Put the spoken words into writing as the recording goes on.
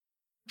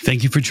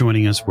Thank you for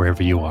joining us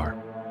wherever you are.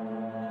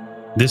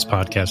 This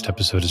podcast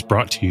episode is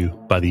brought to you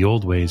by the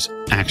Old Ways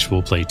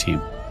Actual Play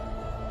team.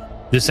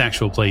 This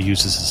actual play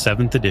uses the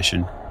 7th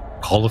edition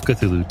Call of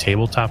Cthulhu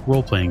tabletop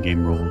role-playing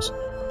game rules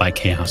by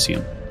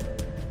Chaosium.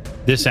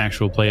 This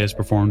actual play is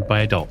performed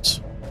by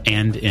adults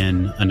and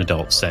in an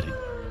adult setting.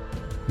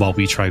 While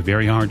we try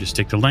very hard to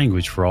stick to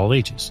language for all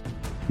ages,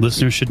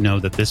 listeners should know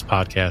that this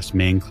podcast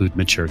may include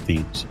mature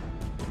themes.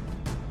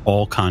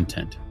 All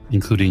content,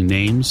 including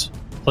names,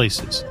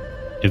 places,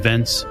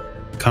 events,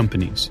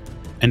 companies,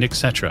 and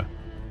etc.,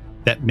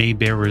 that may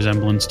bear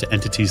resemblance to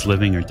entities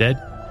living or dead,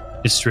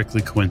 is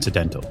strictly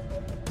coincidental.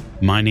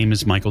 My name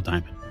is Michael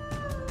Diamond,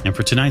 and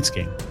for tonight's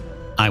game,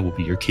 I will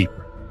be your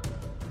keeper.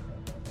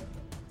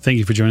 Thank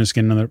you for joining us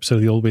again in another episode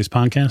of the Old Ways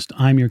Podcast.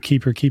 I'm your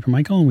keeper,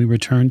 Michael, and we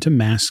return to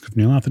Masks of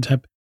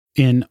Nyarlathotep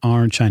in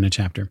our China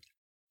chapter.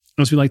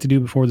 As we like to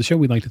do before the show,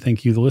 we'd like to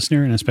thank you, the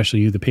listener, and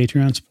especially you, the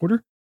Patreon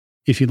supporter.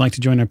 If you'd like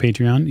to join our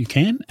Patreon, you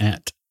can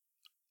at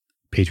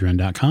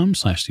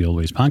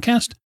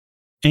patreon.com/theoldwayspodcast.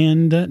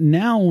 And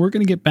now we're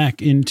going to get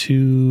back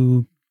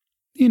into,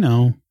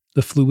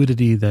 the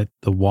fluidity that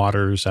the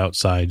waters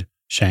outside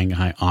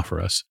Shanghai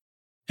offer us.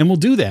 And we'll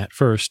do that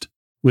first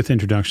with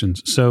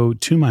introductions. So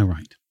to my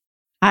right.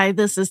 Hi,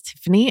 this is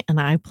Tiffany,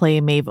 and I play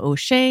Maeve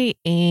O'Shea,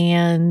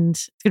 and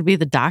it's going to be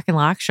the Dock and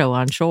Lock show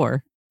on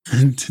shore.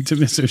 to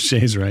Miss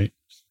O'Shea's right.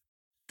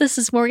 This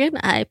is Morgan.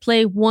 I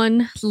play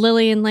one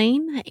Lillian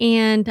Lane,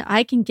 and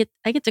I get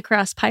to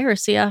cross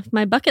piracy off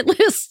my bucket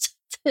list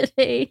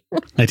today.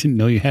 I didn't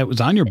know you had it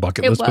was on your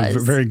bucket list, but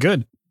very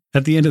good.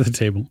 At the end of the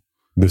table.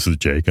 This is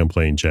Jake. I'm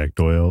playing Jack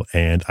Doyle,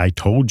 and I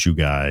told you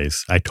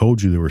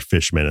there were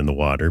fishmen in the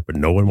water, but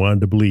no one wanted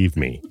to believe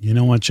me. You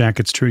know what, Jack?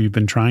 It's true. You've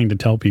been trying to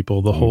tell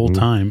people the whole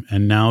time,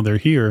 and now they're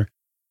here,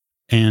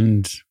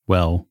 and,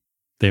 well,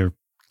 they're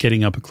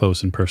getting up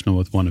close and personal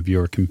with one of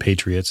your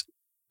compatriots.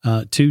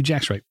 To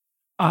Jack's right.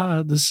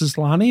 This is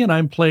Lonnie, and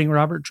I'm playing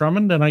Robert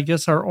Drummond, and I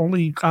guess our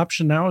only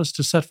option now is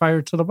to set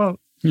fire to the boat.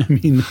 I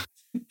mean,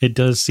 it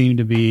does seem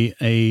to be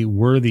a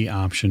worthy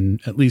option,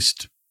 at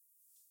least,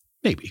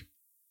 maybe.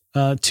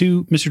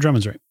 To Mr.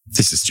 Drummond's right.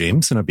 This is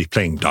James, and I'll be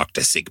playing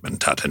Dr. Sigmund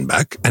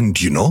Tuttenbach, and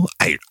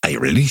I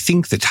really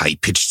think that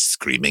high-pitched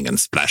screaming and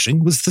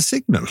splashing was the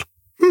signal.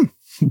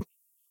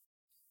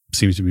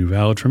 Seems to be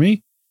valid for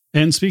me.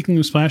 And speaking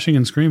of splashing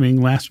and screaming,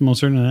 last but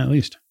most certainly not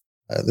least.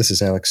 This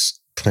is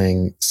Alex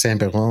playing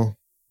Saint-Berlin.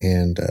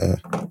 And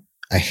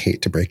I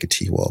hate to break a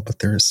T-wall, but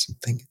there is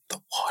something in the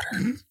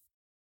water.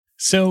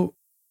 So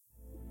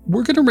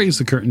we're going to raise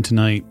the curtain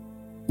tonight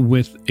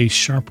with a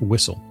sharp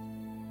whistle,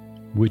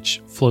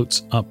 which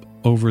floats up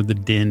over the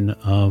din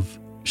of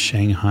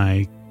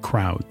Shanghai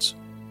crowds.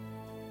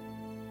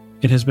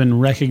 It has been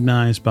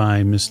recognized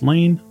by Miss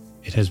Lane.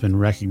 It has been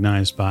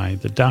recognized by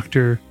the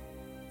doctor.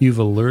 You've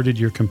alerted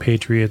your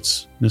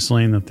compatriots, Miss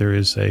Lane, that there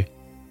is a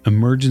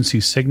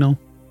emergency signal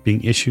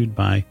being issued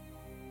by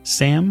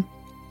Sam.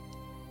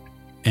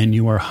 And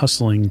you are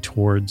hustling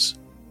towards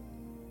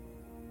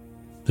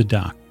the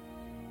dock.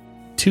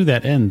 To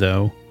that end,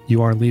 though,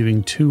 you are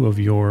leaving 2 of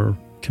your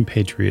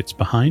compatriots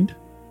behind?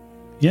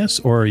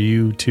 Yes, or are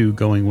you 2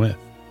 going with?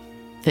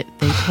 They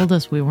told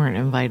us we weren't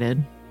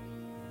invited.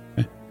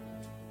 Okay.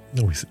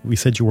 No, we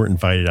said you weren't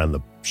invited on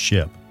the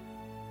ship.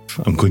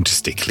 I'm going to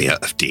stay clear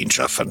of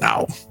danger for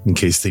now, in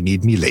case they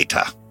need me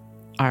later.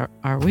 Are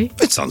we?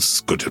 It sounds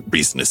as good a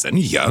reason as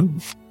any, yeah?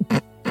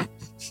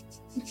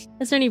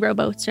 Is there any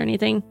rowboats or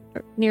anything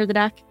near the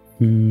dock?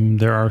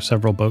 There are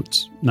several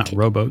boats, not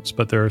rowboats,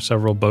 but there are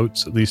several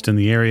boats, at least in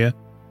the area.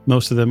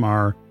 Most of them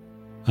are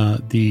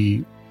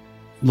the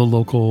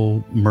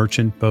local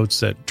merchant boats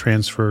that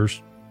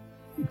transfers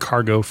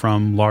cargo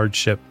from large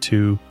ship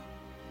to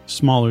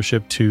smaller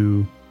ship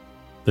to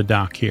the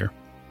dock here.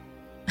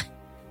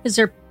 Is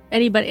there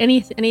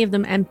any of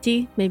them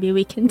empty? Maybe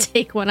we can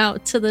take one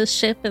out to the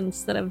ship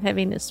instead of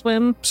having to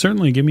swim.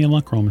 Certainly. Give me a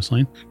luck roll, Miss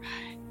Lane.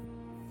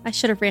 I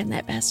should have ran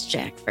that past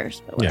Jack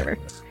first, but whatever.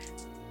 Yeah.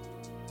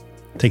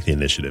 Take the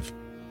initiative.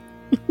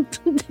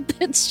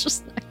 That's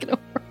just not going to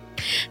work.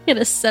 Hit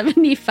a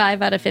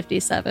 75 out of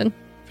 57.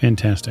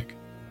 Fantastic.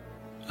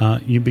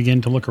 You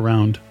begin to look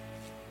around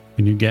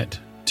when you get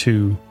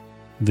to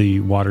the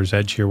water's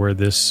edge here where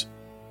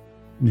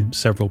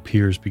several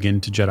piers begin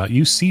to jet out.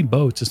 You see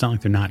boats. It's not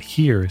like they're not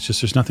here. It's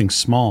just there's nothing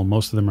small.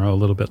 Most of them are a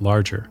little bit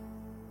larger.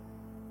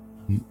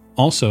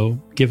 Also,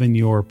 given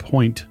your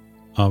point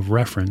of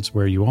reference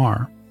where you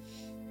are,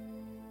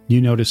 you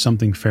notice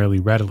something fairly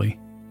readily.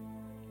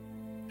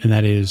 And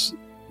that is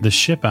the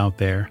ship out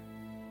there.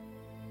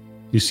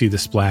 You see the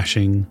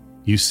splashing.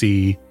 You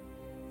see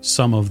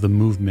some of the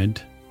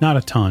movement. Not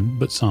a ton,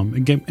 but some.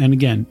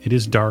 Again, it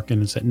is dark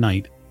and it's at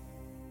night.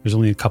 There's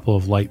only a couple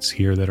of lights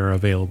here that are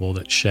available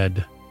that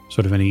shed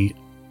sort of any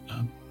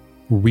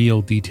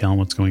real detail on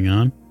what's going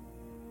on.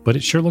 But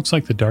it sure looks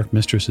like the Dark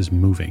Mistress is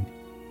moving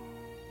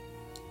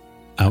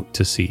out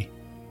to sea.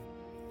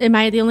 Am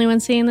I the only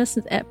one seeing this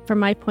from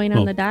my point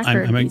on the dock?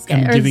 I'm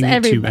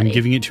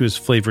giving it to as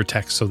flavor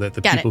text so that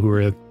the people who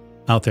are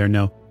out there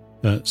know.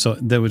 So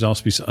there would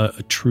also be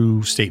a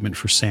true statement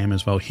for Sam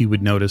as well. He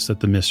would notice that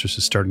the mistress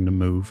is starting to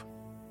move.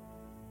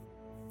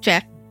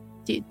 Jack,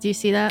 do you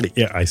see that?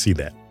 Yeah, I see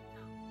that.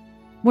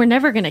 We're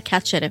never going to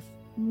catch it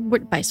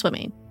by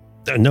swimming.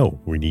 No,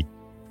 we need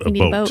a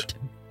boat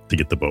to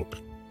get the boat.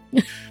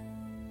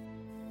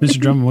 Mr.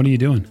 Drummond, what are you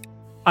doing?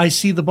 I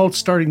see the boat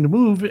starting to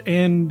move,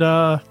 and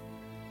I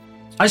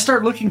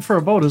start looking for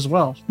a boat as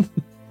well.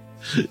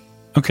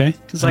 Okay.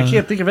 Because I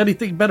can't think of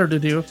anything better to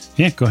do.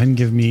 Yeah, go ahead and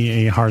give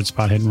me a hard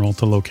spot hidden roll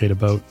to locate a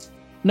boat.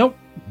 Nope.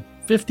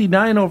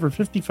 59 over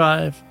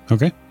 55.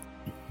 Okay.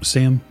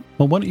 Sam,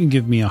 well, why don't you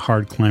give me a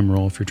hard climb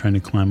roll if you're trying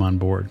to climb on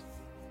board?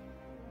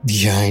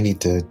 Yeah,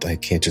 I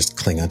can't just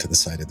cling onto the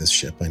side of this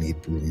ship. I need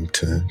room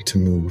to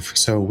move.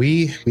 So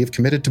we've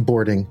committed to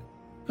boarding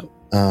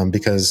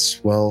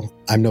because, well,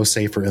 I'm no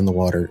safer in the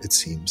water, it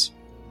seems.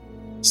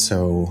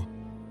 So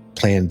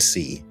plan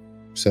C.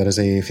 So that is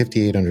a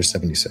 58 under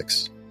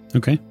 76.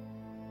 Okay.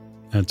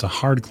 That's a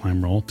hard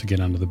climb roll to get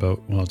onto the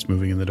boat while it's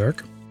moving in the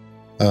dark.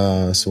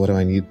 So what do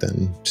I need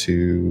then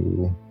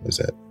to, what is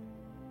that?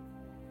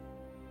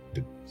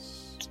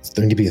 It's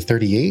going to be a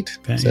 38?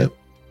 Is that?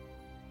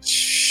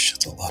 Shh,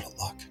 that's a lot of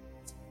luck.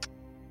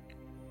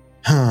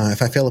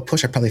 If I fail a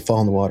push, I probably fall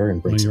in the water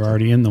and break. Well, you're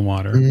already in the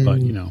water,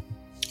 but you know.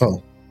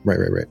 Oh,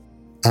 right.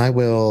 I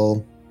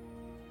will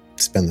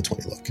spend the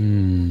 20 luck.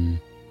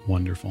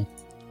 Wonderful.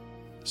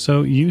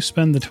 So you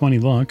spend the 20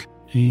 luck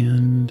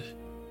and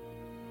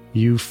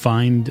you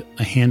find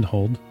a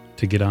handhold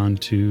to get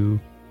onto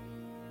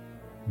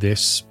the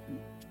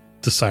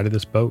side of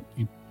this boat.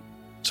 You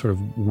sort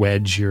of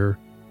wedge your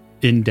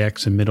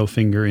index and middle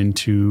finger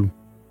into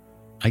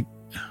a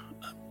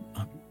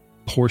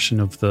portion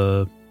of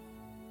the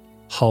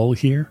hull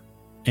here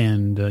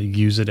and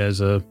use it as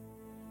it's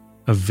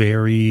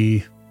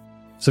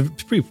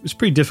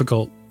pretty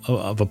difficult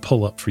of a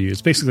pull-up for you.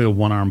 It's basically a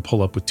one-arm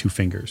pull-up with two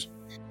fingers.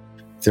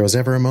 If there was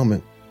ever a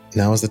moment,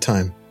 now is the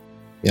time.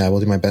 Yeah, I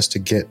will do my best to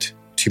get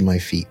to my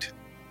feet.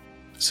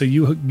 So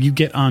you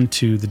get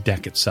onto the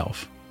deck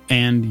itself,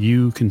 and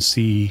you can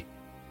see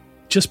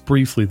just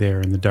briefly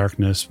there in the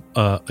darkness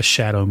a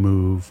shadow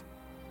move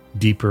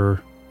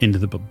deeper into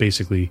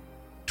basically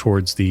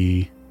towards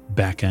the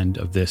back end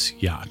of this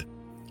yacht.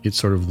 It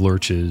sort of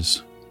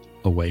lurches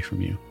away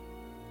from you,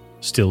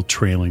 still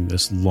trailing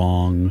this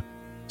long,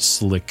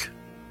 slick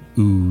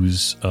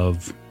ooze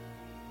of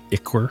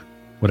ichor.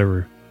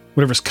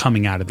 Whatever's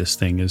coming out of this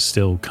thing is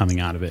still coming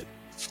out of it.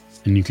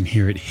 And you can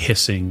hear it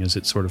hissing as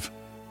it sort of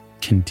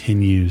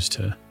continues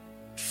to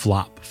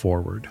flop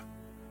forward.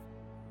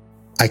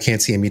 I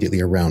can't see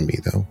immediately around me,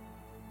 though.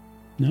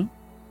 No?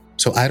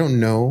 So I don't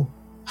know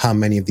how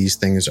many of these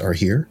things are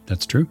here.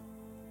 That's true.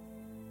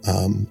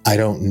 I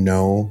don't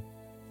know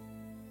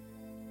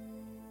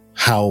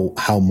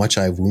how much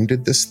I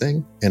wounded this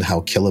thing and how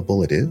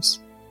killable it is.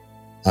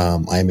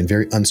 I am in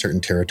very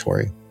uncertain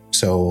territory.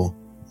 So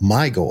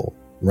my goal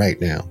right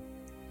now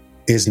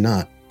is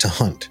not to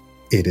hunt.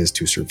 It is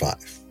to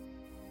survive.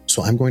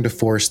 So I'm going to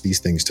force these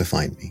things to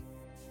find me.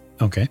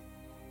 Okay.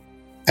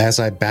 As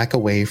I back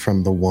away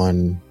from the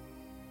one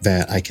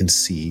that I can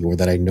see or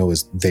that I know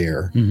is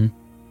there,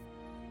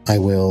 I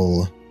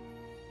will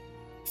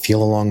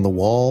feel along the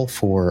wall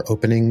for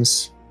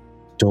openings,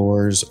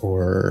 doors,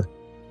 or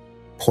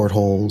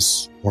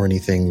portholes, or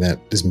anything that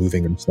is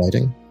moving or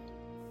sliding.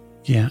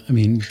 Yeah, I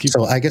mean...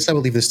 So I guess I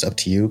will leave this up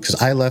to you,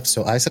 because I left,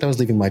 so I said I was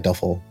leaving my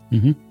duffel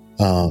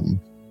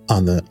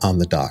on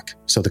the dock.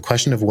 So the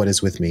question of what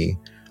is with me,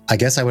 I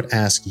guess I would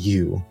ask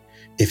you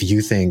if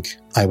you think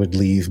I would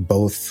leave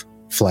both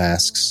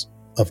flasks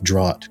of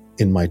draught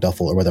in my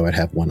duffel or whether I'd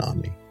have one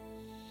on me.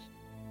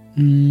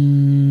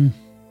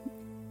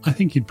 I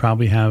think you'd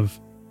probably have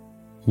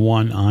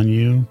one on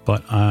you,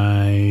 but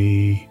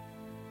we'll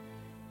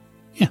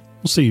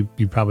say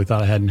you probably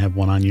thought I hadn't have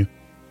one on you.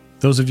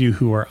 Those of you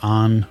who are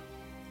on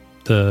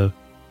the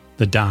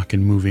dock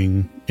and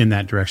moving in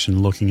that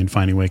direction, looking and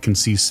finding a way, can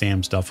see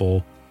Sam's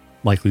duffel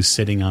likely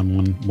sitting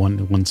on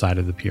one side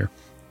of the pier.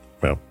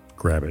 Well,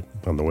 grab it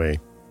on the way.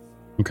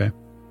 Okay.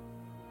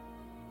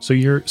 So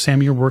you're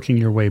working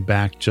your way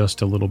back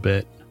just a little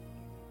bit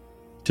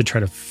to try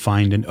to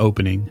find an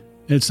opening.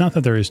 It's not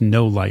that there is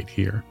no light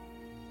here.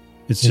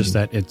 It's just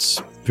that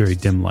it's very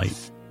dim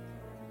light.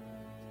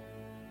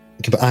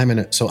 Okay, but I'm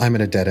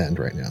in a dead end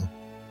right now.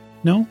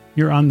 No,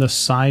 you're on the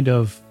side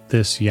of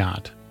this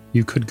yacht.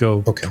 You could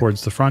go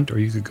towards the front or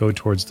you could go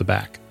towards the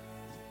back.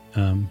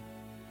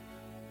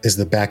 Is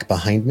the back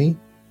behind me?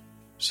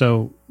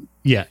 So,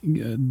 yeah,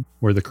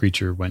 where the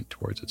creature went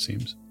towards, it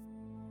seems.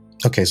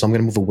 Okay, so I'm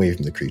going to move away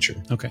from the creature.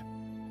 Okay.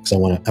 Because I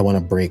want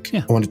to break.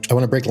 Yeah. I want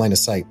to break line of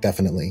sight,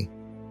 definitely.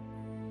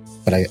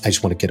 But I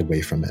just want to get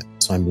away from it.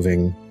 So I'm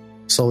moving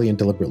slowly and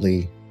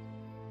deliberately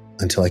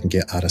until I can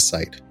get out of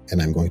sight.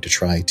 And I'm going to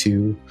try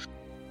to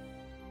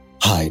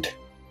hide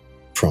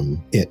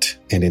from it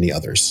and any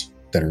others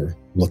that are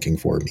looking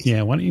for me.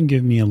 Yeah, why don't you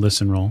give me a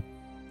listen roll?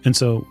 And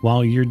so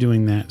while you're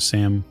doing that,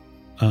 Sam,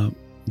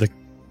 the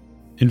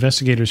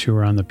investigators who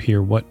are on the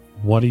pier, what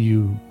are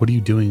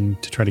you doing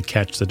to try to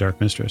catch the Dark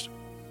Mistress?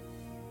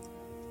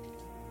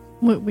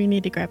 We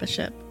need to grab a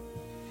ship.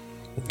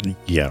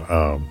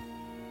 Yeah.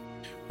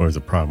 There's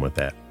a problem with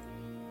that.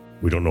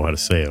 We don't know how to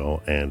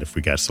sail, and if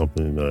we got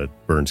something that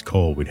burns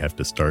coal, we'd have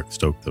to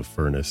stoke the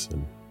furnace.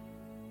 And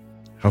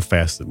how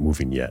fast is it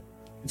moving yet?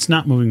 It's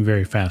not moving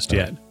very fast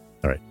yet.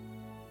 All right.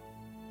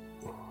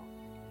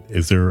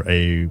 Is there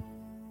a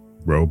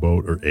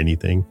rowboat or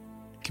anything?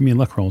 Give me a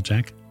luck roll,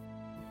 Jack.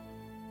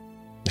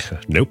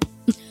 Nope.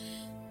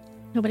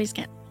 Nobody's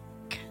got.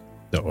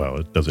 No, well,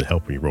 it doesn't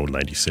help when you roll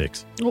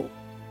 96. Oh,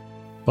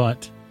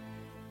 But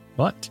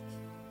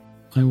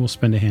I will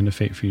spend a hand of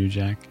fate for you,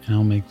 Jack, and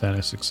I'll make that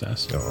a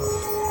success.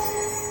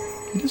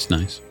 Oh. It is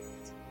nice.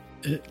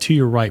 To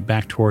your right,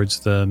 back towards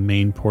the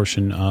main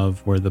portion of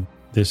where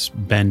this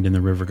bend in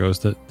the river goes,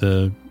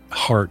 the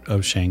heart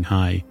of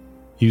Shanghai,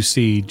 you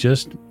see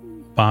just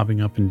bobbing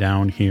up and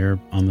down here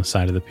on the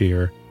side of the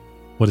pier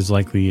what is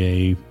likely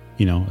a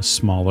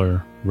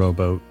smaller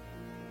rowboat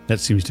that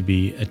seems to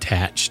be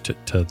attached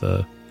to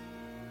the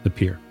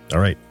pier. All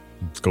right,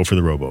 let's go for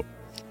the rowboat.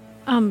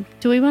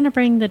 do we want to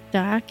bring the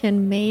Doc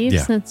and Maeve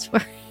Yeah. since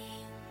we're...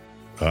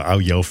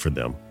 I'll yell for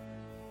them.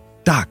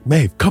 Doc,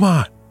 Maeve, come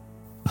on.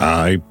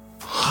 I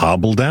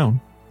hobble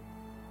down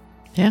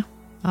Yeah,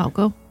 I'll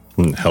go.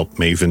 and help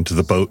Maeve into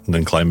the boat and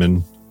then climb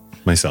in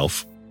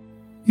myself.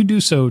 You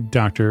do so,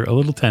 Doctor, a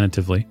little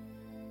tentatively,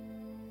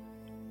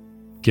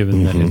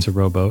 given that it's a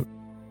rowboat.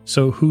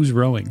 So who's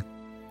rowing?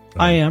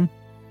 I am.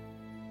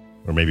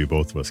 Or maybe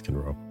both of us can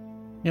row.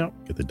 Yep.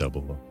 Get the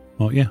double one.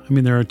 Well, yeah, I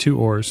mean, there are 2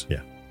 oars. Yeah.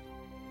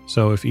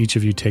 So if each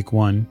of you take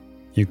one,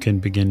 you can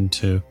begin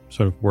to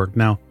sort of work.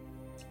 Now,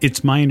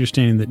 it's my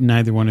understanding that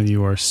neither one of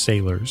you are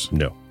sailors,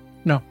 No.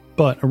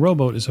 but a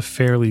rowboat is a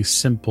fairly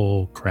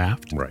simple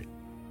craft. Right.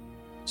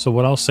 So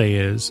what I'll say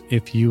is,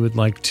 if you would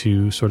like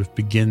to sort of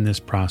begin this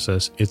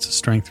process, it's a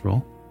strength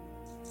roll.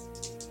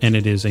 And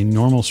it is a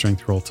normal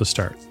strength roll to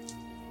start.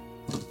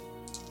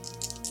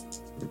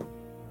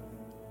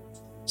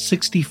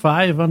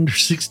 65 under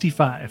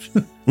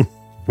 65.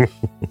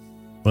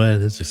 Well,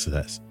 that's just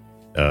that's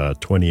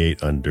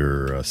 28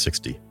 under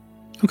 60.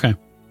 Okay.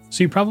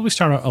 So you probably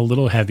start out a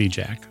little heavy,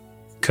 Jack,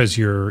 because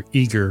you're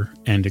eager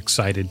and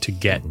excited to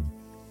get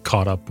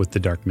caught up with the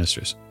Dark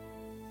Mistress.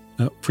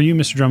 For you,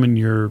 Mr. Drummond,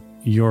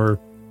 your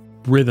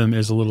rhythm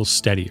is a little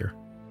steadier,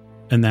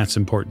 and that's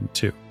important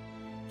too.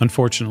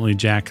 Unfortunately,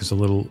 Jack is a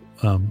little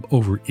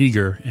over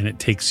eager, and it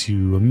takes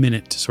you a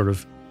minute to sort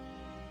of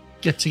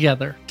Get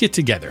together.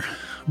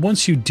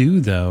 Once you do,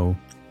 though,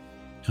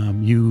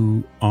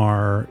 you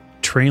are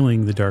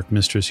trailing the Dark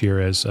Mistress here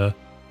as a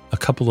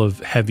couple of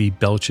heavy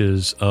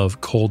belches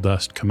of coal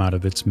dust come out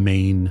of its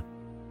main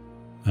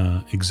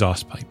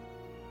exhaust pipe.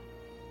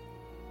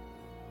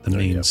 The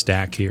main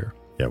stack here.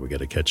 Yeah, we got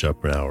to catch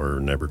up now. We're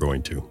never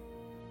going to.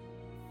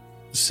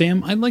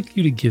 Sam, I'd like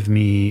you to give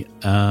me,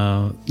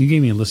 you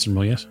gave me a listen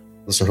roll, yes?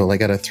 Listen, roll. I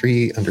got a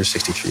 3 under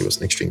 63. It was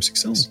an extreme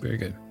success. Very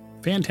good.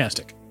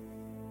 Fantastic.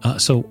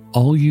 So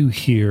all you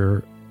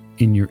hear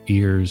in your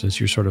ears as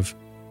you're sort of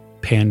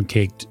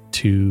pancaked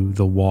to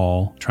the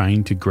wall,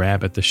 trying to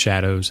grab at the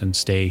shadows and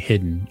stay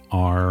hidden,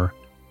 are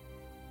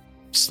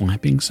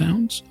slapping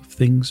sounds of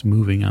things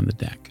moving on the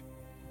deck.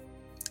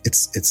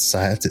 It's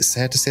sad. It's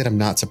sad to say that I'm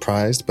not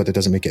surprised, but it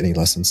doesn't make it any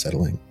less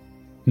unsettling.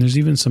 And there's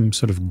even some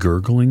sort of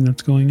gurgling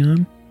that's going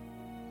on.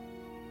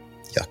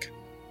 Yuck.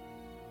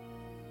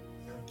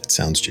 It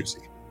sounds juicy.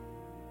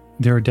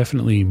 There are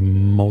definitely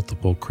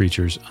multiple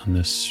creatures on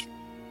this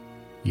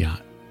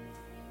yacht.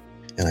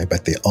 And I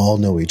bet they all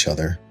know each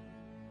other.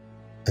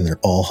 And they're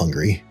all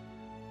hungry.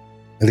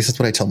 At least that's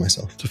what I tell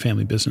myself. It's a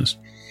family business.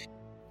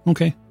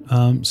 Okay.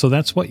 So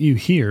that's what you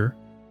hear.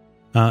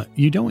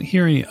 You don't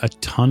hear a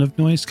ton of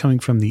noise coming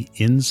from the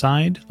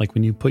inside. Like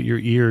when you put your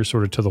ear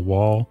sort of to the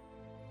wall,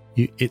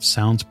 it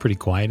sounds pretty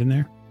quiet in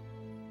there.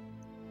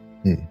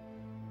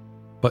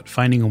 But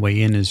finding a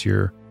way in is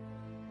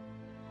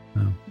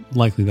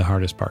likely the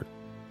hardest part.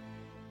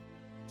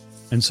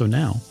 And so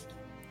now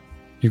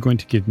you're going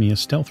to give me a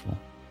stealth roll.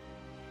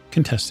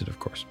 Contested, of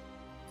course.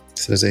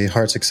 So there's a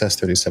hard success,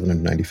 37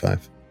 under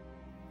 95.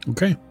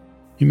 Okay.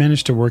 You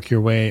managed to work your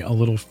way a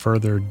little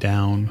further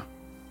down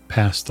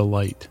past the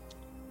light.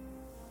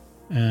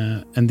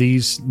 And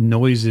these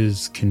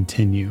noises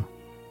continue.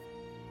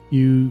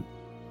 You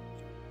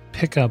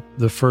pick up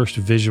the first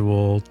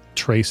visual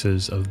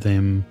traces of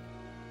them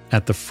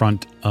at the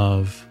front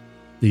of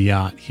the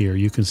yacht here.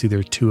 You can see there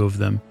are 2 of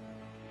them.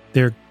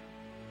 They're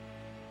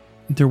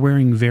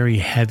wearing very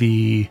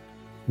heavy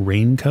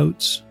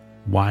raincoats,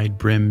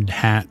 wide-brimmed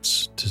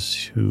hats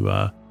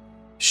to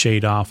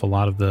shade off a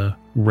lot of the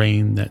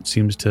rain that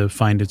seems to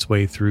find its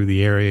way through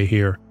the area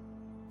here.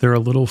 They're a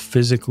little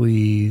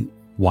physically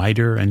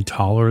wider and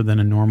taller than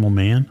a normal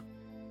man.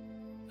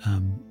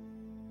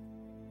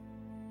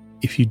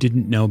 If you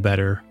didn't know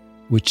better,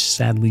 which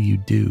sadly you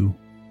do,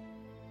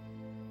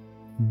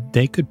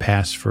 they could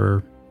pass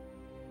for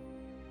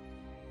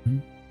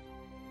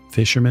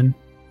fishermen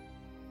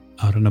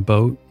out on a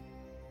boat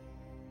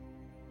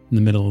in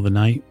the middle of the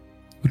night.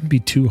 Wouldn't be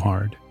too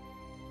hard.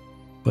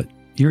 But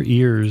your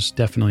ears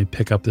definitely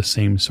pick up the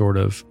same sort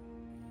of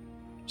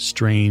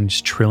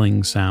strange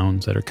trilling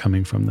sounds that are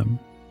coming from them.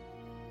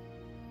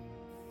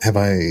 Have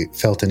I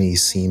felt any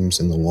seams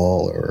in the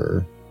wall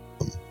or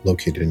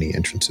located any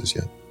entrances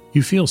yet?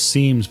 You feel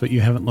seams, but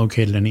you haven't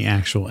located any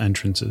actual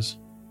entrances.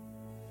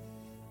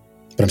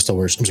 But I'm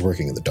just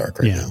working in the dark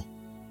right now.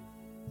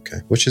 Okay,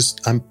 which is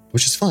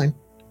fine.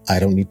 I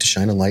don't need to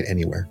shine a light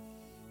anywhere.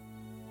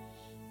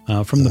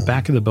 From the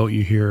back of the boat,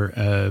 you hear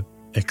a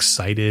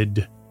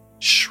excited,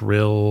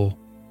 shrill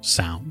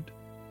sound.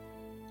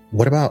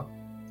 What about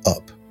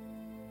up?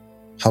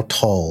 How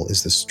tall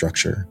is this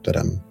structure that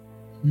I'm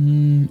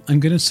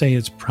going to say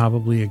it's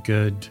probably a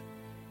good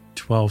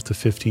 12 to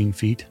 15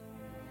 feet.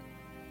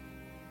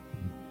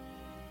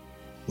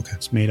 Okay.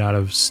 It's made out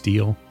of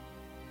steel.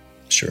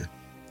 Sure.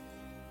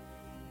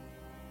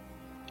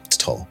 It's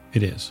tall.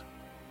 It is.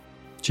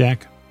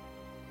 Jack,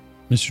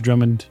 Mr.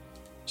 Drummond,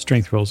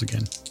 strength rolls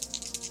again.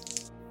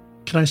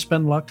 Can I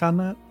spend luck on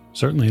that?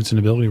 Certainly, it's an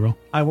ability roll.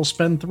 I will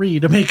spend 3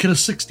 to make it a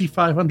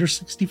 65 under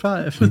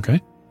 65. Okay.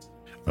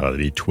 That'd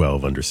be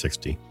 12 under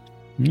 60.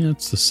 Yeah,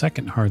 it's the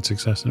second hard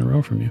success in a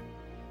row from you.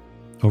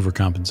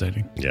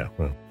 Overcompensating. Yeah,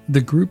 well.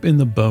 The group in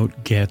the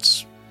boat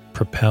gets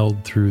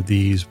propelled through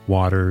these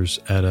waters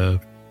at a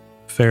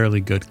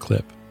fairly good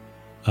clip.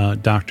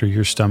 Doctor,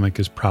 your stomach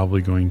is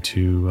probably going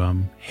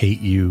to hate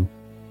you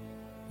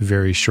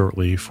very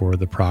shortly for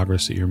the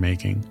progress that you're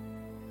making.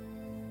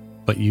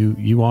 But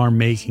you are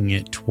making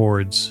it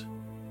towards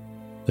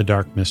the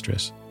Dark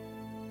Mistress.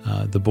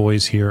 The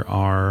boys here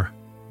are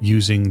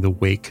using the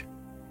wake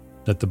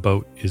that the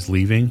boat is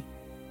leaving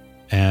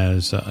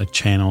as a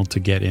channel to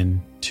get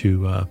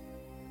into, a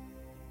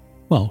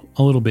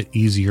little bit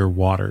easier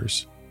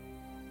waters.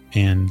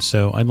 And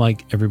so I'd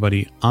like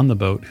everybody on the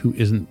boat who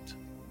isn't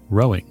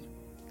rowing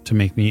to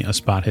make me a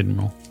spot hidden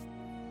roll.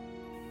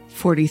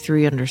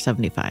 43 under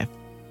 75.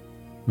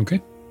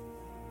 Okay.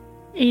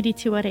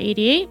 82 out of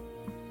 88.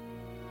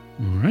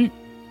 All right.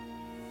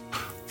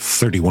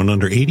 31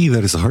 under 80,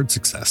 that is a hard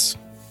success.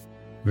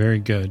 Very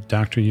good.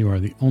 Doctor, you are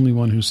the only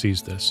one who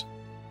sees this.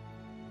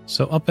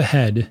 So up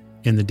ahead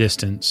in the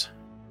distance,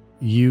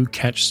 you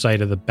catch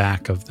sight of the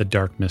back of the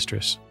Dark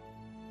Mistress.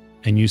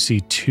 And you see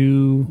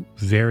 2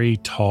 very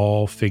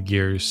tall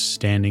figures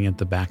standing at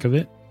the back of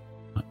it.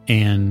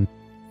 And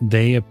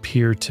they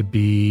appear to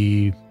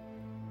be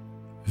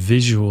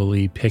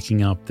visually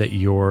picking up that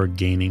you're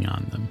gaining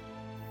on them.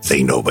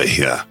 They know we're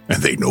here,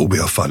 and they know we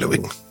are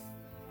following.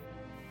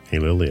 Hey,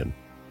 Lillian,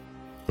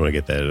 you want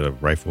to get that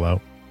rifle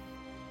out?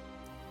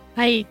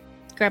 I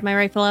grab my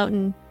rifle out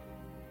and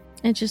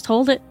just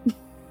hold it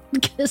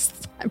because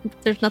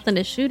there's nothing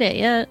to shoot at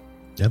yet.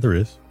 Yeah, there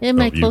is. Am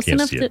I you close can't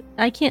enough see to? it.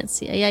 I can't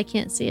see it. Yeah, I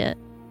can't see it.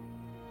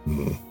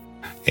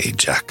 Hey,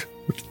 Jack,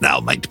 now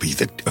might be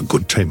a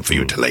good time for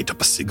you to light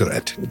up a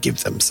cigarette and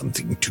give them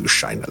something to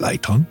shine a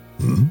light on.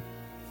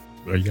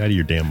 Are you out of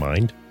your damn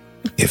mind?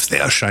 If they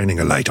are shining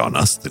a light on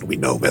us, then we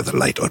know where the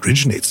light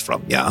originates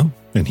from, yeah?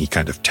 And he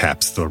kind of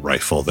taps the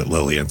rifle that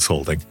Lillian's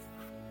holding.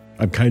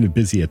 I'm kind of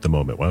busy at the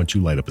moment. Why don't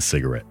you light up a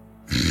cigarette?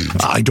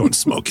 I don't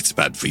smoke, it's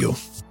bad for you.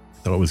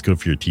 Thought it was good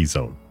for your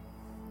T-zone.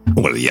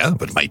 Well, yeah,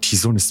 but my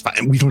T-zone is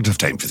fine. We don't have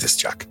time for this,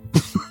 Jack.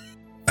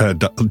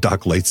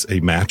 Doc lights a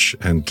match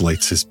and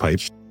lights his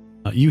pipe.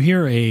 You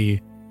hear a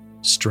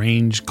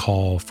strange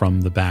call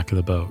from the back of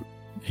the boat,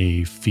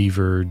 a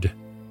fevered,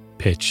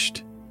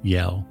 pitched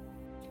yell.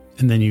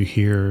 And then you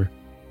hear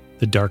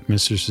the Dark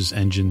Mistress's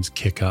engines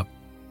kick up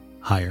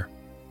higher.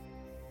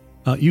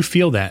 You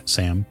feel that,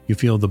 Sam. You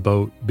feel the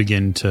boat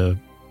begin to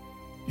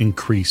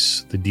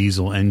increase, the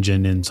diesel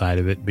engine inside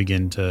of it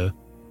begin to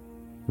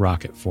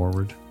rocket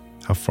forward.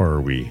 How far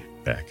are we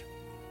back?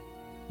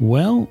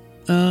 Well,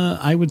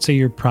 I would say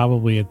you're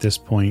probably at this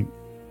point,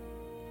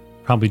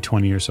 probably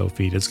 20 or so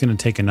feet. It's going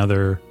to take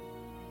another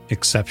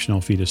exceptional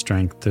feat of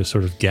strength to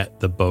sort of get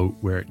the boat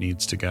where it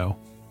needs to go.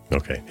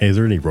 Okay. Hey, is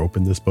there any rope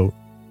in this boat?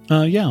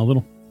 Yeah, a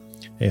little.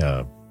 Hey,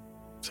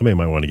 somebody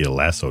might want to get a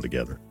lasso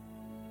together.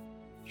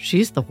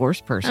 She's the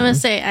horse person. I'm going to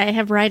say I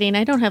have riding.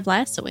 I don't have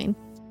lassoing.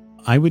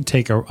 I would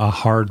take a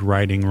hard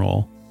riding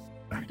roll.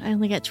 I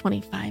only got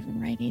 25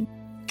 in riding.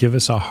 Give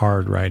us a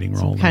hard riding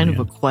roll. Some kind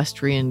Lillian. of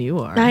equestrian you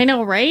are. I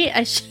know, right?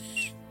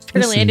 Apparently, I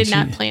Listen, did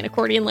not play an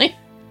accordion lane.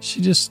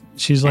 She's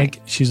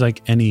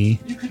like any.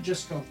 You could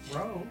just go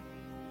throw.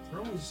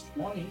 Throw is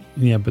 20.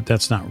 Yeah, but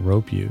that's not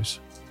rope use.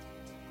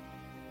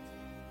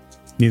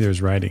 Neither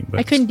is riding. But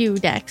I couldn't do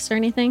dex or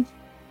anything.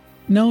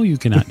 No, you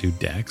cannot do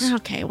dex.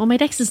 Okay, well, my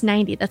dex is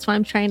 90. That's why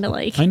I'm trying to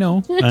like. I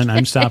know, and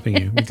I'm stopping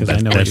you because I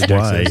know what That's your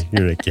why dex is.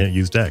 you can't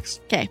use Dex.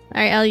 Okay,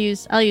 all right. I'll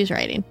use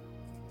riding.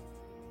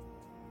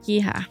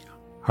 Yeah,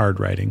 Hard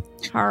riding.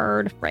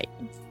 hard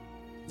riding.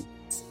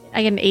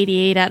 I get an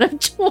 88 out of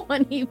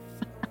 25.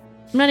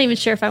 I'm not even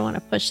sure if I want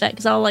to push that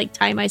because I'll like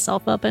tie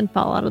myself up and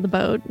fall out of the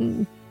boat.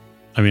 And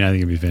I mean, I think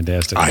it'd be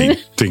fantastic. I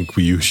think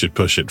you should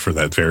push it for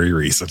that very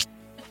reason.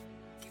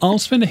 I'll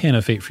spend a hand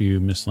of fate for you,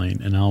 Miss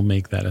Lane, and I'll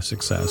make that a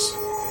success.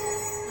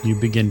 You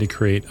begin to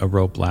create a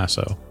rope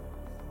lasso.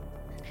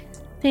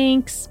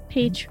 thanks,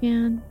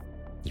 Patreon.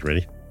 You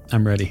ready?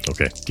 I'm ready.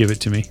 Okay. Give it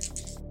to me.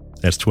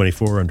 That's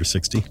 24 under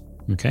 60.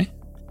 Okay.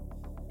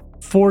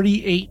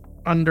 48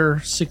 under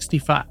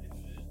 65.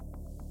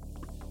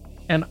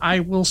 And I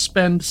will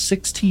spend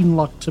 16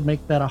 luck to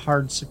make that a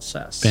hard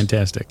success.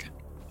 Fantastic.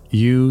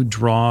 You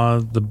draw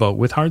the boat.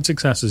 With hard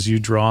successes, you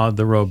draw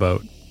the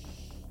rowboat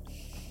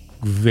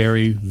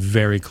very,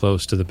 very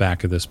close to the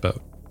back of this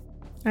boat.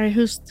 All right,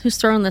 who's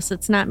throwing this?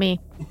 It's not me.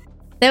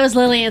 That was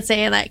Lillian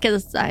saying that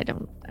because I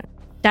don't.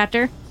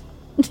 Doctor,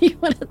 do you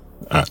want to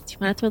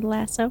throw the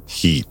lasso?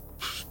 He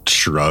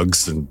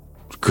shrugs and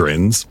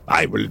grins.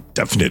 I will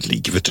definitely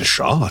give it a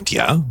shot,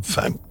 yeah.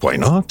 Why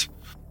not?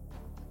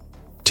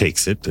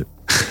 Takes it.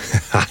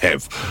 I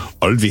have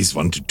always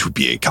wanted to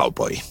be a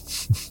cowboy.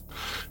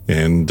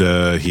 And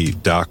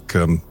Doc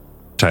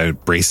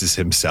braces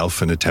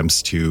himself and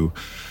attempts to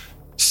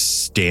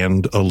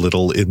stand a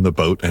little in the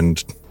boat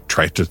and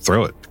try to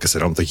throw it, because I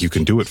don't think you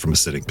can do it from a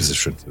sitting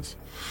position.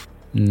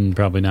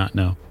 Probably not,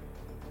 no.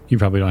 You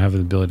probably don't have the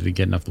ability to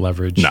get enough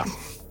leverage. No,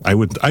 I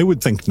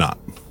would think not.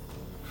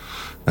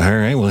 All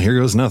right, well, here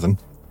goes nothing.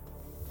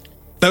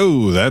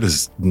 Oh, that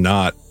is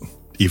not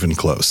even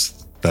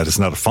close. That is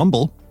not a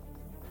fumble.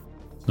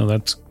 No,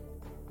 that's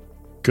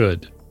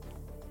good.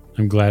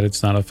 I'm glad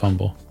it's not a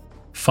fumble.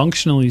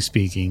 Functionally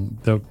speaking,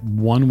 the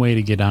one way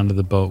to get onto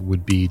the boat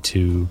would be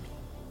to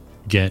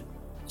get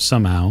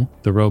somehow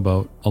the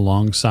rowboat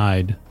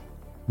alongside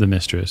the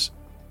mistress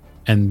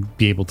and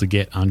be able to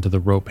get onto the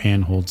rope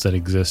handholds that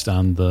exist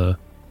on the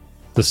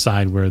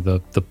side where the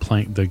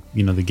plank, the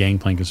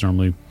gangplank is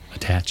normally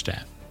attached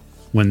at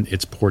when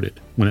it's ported,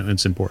 when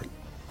it's in port.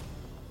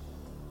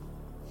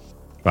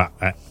 Well,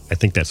 I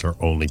think that's our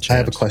only chance. I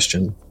have a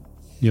question.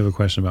 You have a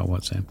question about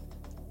what, Sam?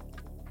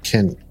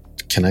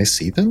 Can I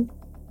see them?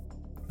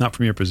 Not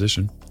from your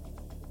position.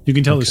 You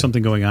can tell there's Okay.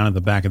 something going on at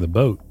the back of the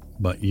boat,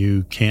 but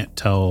you can't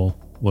tell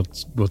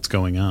what's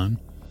going on.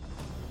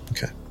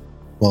 Okay.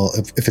 Well,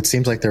 if it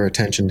seems like their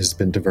attention has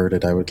been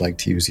diverted, I would like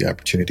to use the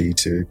opportunity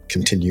to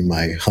continue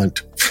my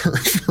hunt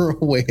for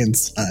a way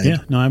inside. Yeah,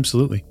 no,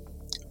 absolutely.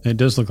 It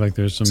does look like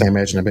there's some... So I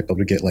imagine I might be able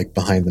to get like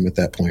behind them at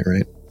that point,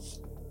 right?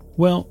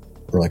 Well,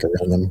 Or like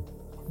around them.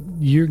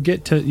 you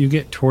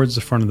get towards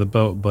the front of the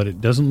boat, but it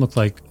doesn't look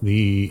like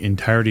the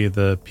entirety of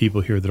the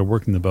people here that are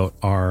working the boat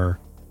are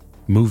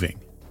moving.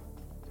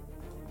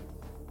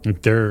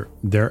 Like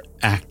they're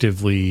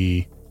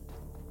actively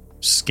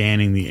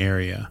scanning the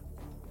area.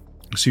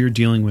 So you're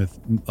dealing with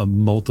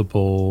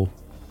multiple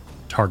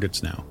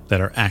targets now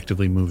that are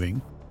actively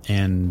moving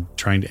and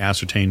trying to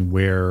ascertain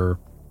where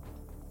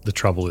the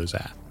trouble is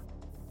at.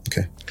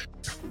 Okay.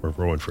 We're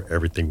rowing for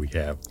everything we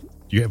have.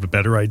 Do you have a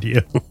better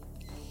idea?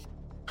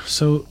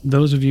 So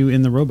those of you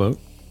in the rowboat,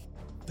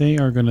 they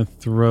are going to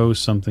throw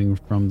something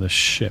from the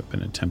ship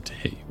and attempt to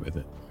hit you with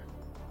it.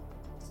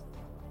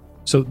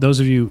 So those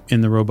of you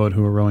in the rowboat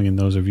who are rowing and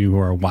those of you who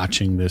are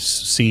watching this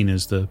scene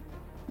as the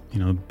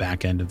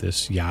back end of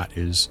this yacht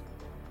is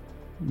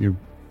you're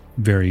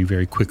very,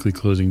 very quickly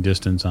closing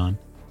distance on.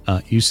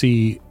 You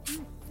see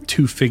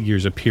two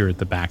figures appear at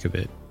the back of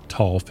it,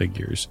 tall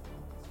figures,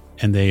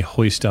 and they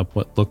hoist up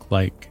what look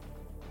like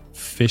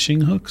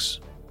fishing hooks,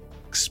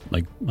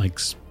 like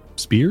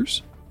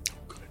spears.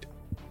 Good.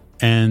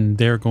 And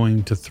they're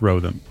going to throw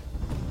them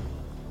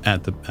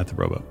at the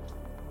rowboat.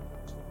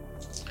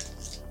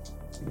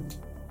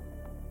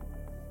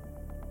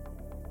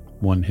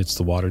 One hits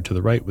the water to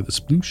the right with a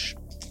sploosh.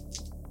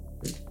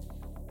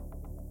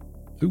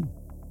 Ooh.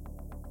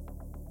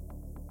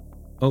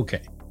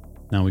 Okay.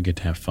 Now we get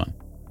to have fun.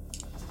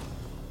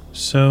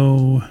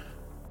 So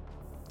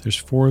there's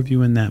 4 of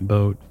you in that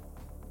boat,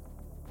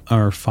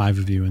 or 5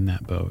 of you in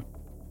that boat.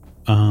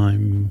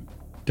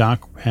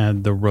 Doc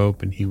had the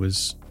rope and he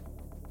was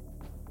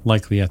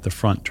likely at the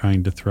front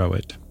trying to throw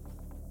it.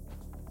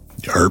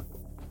 Derp.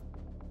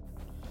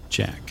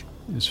 Jack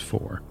is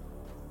 4.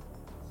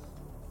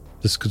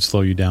 This could slow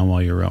you down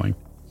while you're rowing.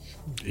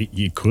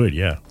 You could,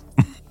 yeah.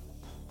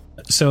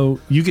 So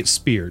you get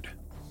speared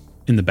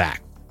in the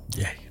back.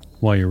 Yeah.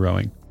 While you're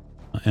rowing.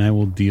 And I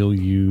will deal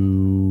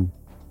you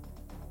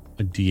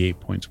a D8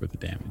 points worth of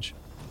damage.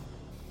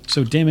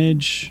 So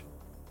damage,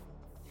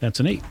 that's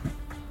an 8.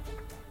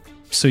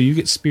 So you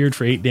get speared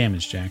for 8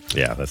 damage, Jack.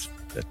 Yeah, that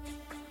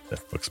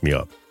fucks me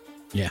up.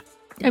 Yeah.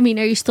 I mean,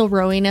 are you still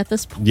rowing at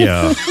this point?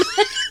 Yeah.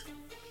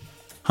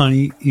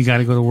 Honey, you got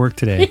to go to work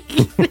today.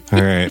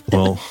 All right,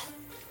 well,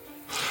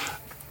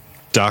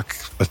 Doc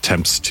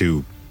attempts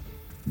to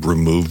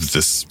remove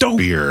the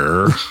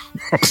spear.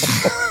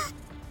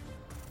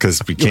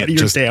 Because we can't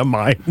just... Your damn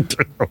mind.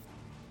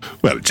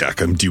 Well, Jack,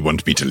 do you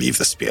want me to leave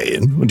the spear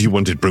in, or do you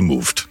want it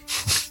removed?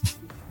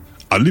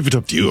 I'll leave it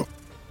up to you.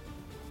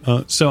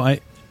 So I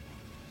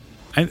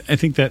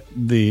think that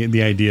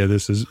the idea of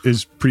this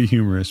is pretty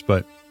humorous,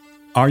 but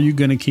are you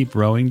going to keep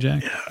rowing,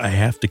 Jack? Yeah, I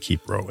have to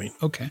keep rowing.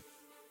 Okay.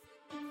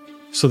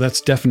 So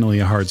that's definitely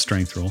a hard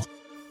strength roll.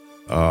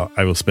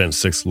 I will spend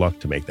 6 luck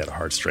to make that a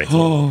hard strength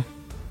roll.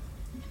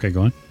 Okay,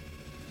 go on.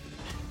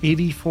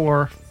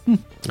 84. Oh,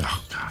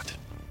 God.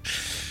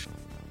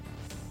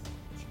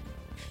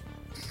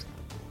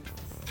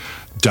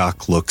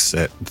 Doc looks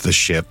at the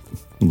ship,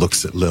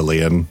 looks at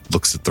Lillian,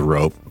 looks at the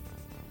rope,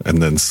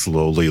 and then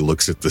slowly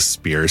looks at the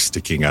spear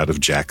sticking out of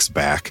Jack's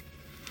back.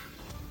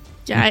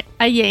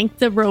 I yanked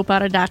the rope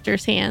out of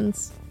Doctor's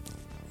hands.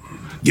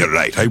 You're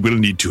right. I will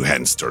need 2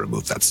 hands to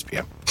remove that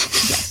spear.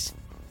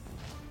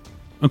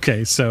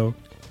 Okay, so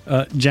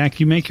Jack,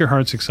 you make your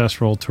hard success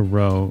roll to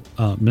row.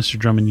 Mr.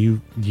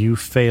 Drummond, you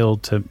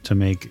failed to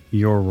make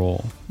your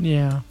roll.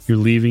 Yeah. You're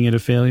leaving it a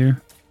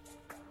failure?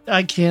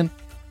 I can't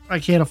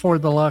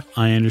afford the luck.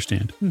 I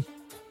understand.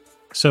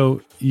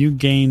 So you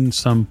gain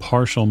some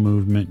partial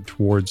movement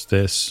towards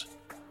the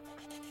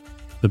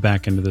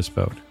back end of this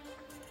boat.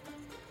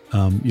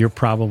 You're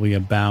probably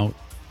about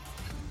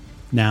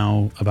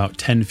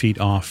 10 feet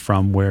off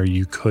from where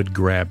you could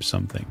grab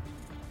something.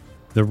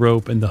 The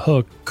rope and the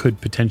hook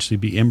could potentially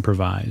be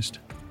improvised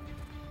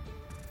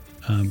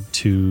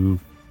to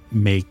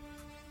make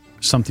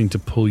something to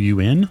pull you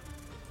in,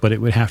 but it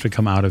would have to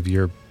come out of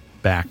your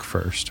back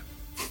first.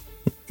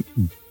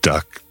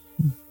 Duck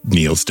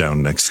kneels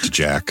down next to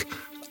Jack.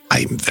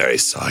 I'm very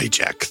sorry,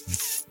 Jack.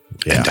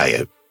 Yeah.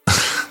 And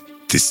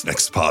this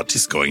next part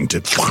is going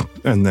to...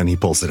 And then he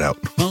pulls it out.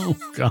 Oh,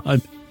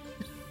 God.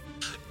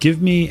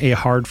 Give me a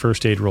hard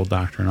first aid roll,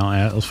 Doctor, and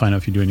I'll find out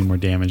if you do any more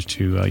damage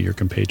to your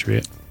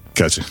compatriot.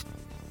 Gotcha.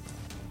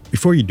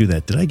 Before you do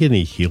that, did I get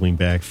any healing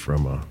back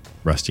from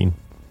resting?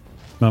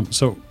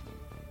 So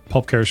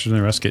pulp characters in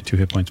the rest get 2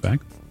 hit points back.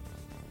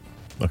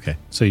 Okay.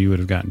 So you would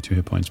have gotten 2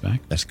 hit points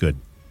back. That's good.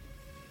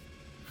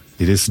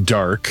 It is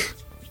dark.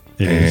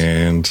 It is.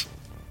 And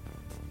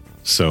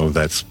so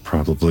that's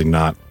probably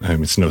not...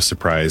 it's no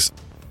surprise.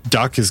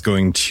 Doc is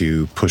going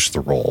to push the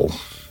roll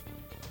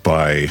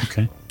by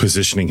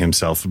positioning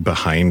himself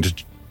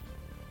behind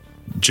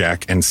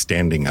Jack and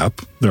standing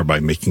up,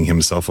 thereby making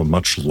himself a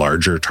much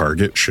larger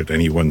target should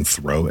anyone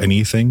throw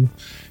anything.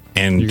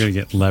 And you're going to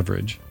get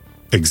leverage.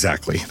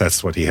 Exactly.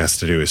 That's what he has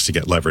to do, is to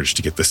get leverage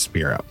to get the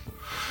spear out.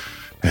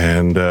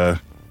 And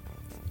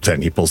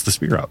then he pulls the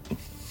spear out.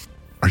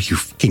 Are you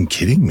fucking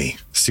kidding me?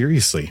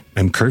 Seriously.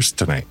 I'm cursed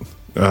tonight.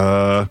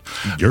 You're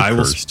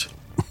cursed.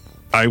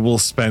 I will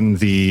spend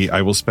the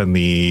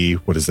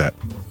what is that?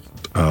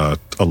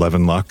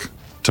 11 luck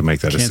to make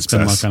that a success. Can't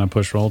spend luck on a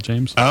push roll,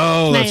 James.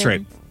 Oh, that's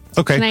right.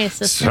 Okay. Can I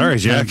assist him? Sorry,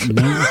 Jack.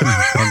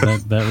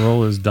 That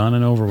roll is done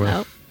and over with.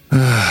 Nope.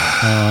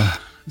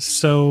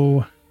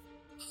 So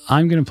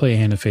I'm going to play a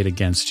hand of fate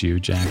against you,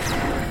 Jack.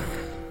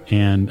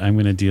 And I'm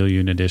going to deal you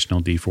an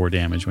additional D4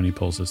 damage when he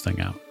pulls this thing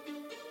out.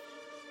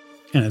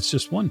 And it's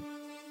just 1.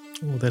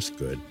 Oh, that's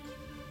good.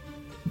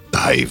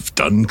 I've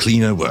done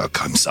cleaner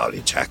work. I'm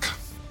sorry, Jack.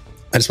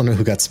 I just want to know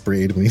who got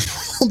sprayed when he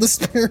pulled the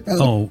spear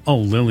out. Oh,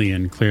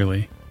 Lillian,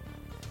 clearly.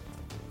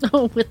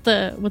 Oh, with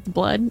the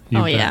blood?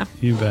 You bet. Yeah.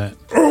 You bet.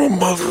 Oh,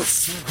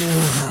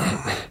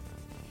 motherfucker.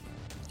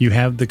 You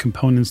have the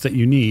components that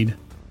you need.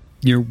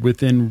 You're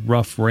within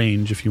rough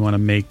range if you want to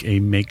make a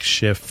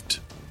makeshift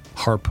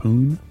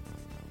harpoon.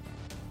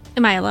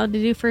 Am I allowed to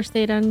do first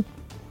aid on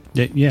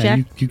Yeah, Jack?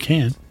 you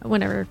can.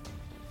 Whenever?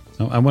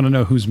 So I want to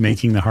know who's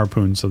making the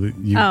harpoon so that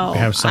you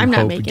have some I'm not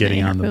hope of making getting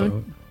any on the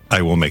harpoon. boat.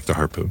 I will make the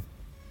harpoon.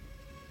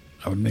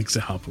 I would make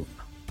the harpoon.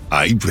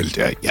 I will,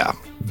 yeah.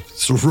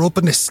 It's a rope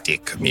and a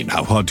stick. I mean,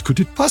 how hard could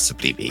it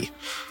possibly be?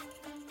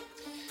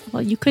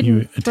 Well, you couldn't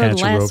You throw the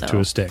attach a rope lasso. to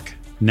a stick.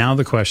 Now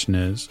the question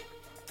is,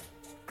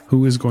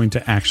 who is going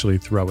to actually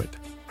throw it?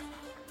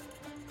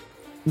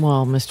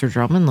 Well, Mr.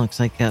 Drummond looks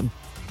like a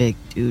big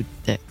dude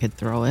that could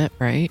throw it,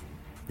 right?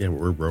 Yeah,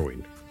 we're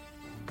rowing.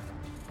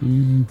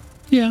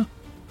 Yeah.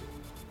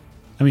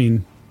 I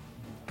mean,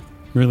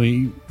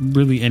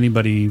 really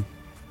anybody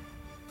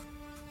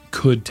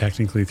could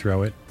technically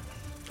throw it.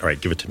 All right,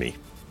 give it to me.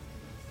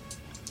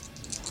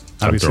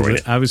 I'm throwing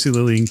it. Obviously,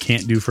 Lillian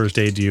can't do first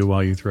aid to you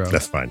while you throw.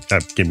 That's fine.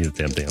 Give me the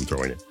damn thing. I'm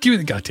throwing it. Give me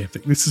the goddamn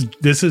thing.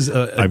 This is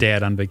a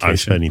dad on vacation. I'm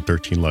spending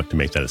 13 luck to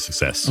make that a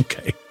success.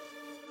 Okay.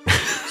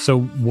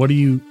 So what do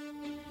you...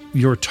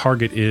 Your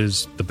target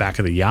is the back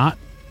of the yacht?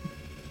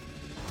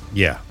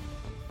 Yeah.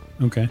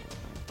 Okay.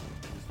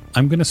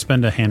 I'm going to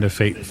spend a hand of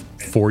fate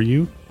for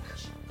you,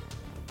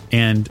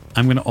 and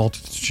I'm going to alter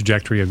the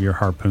trajectory of your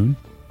harpoon,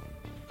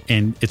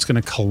 and it's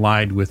going to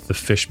collide with the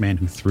fishman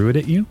who threw it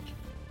at you.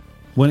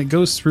 When it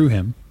goes through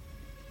him,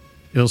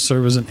 it'll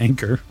serve as an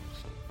anchor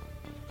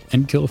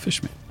and kill a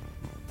fishman.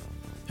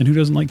 And who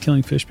doesn't like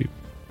killing fish people?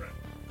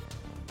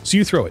 So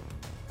you throw it,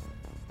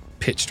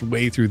 pitched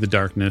way through the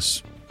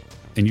darkness,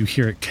 and you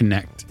hear it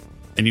connect,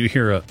 and you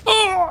hear a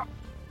 "oh!"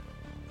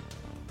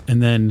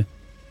 And then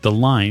the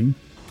line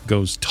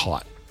goes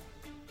taut,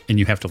 and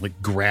you have to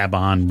like grab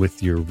on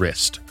with your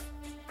wrist,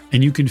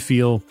 and you can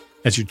feel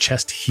as your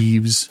chest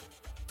heaves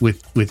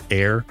with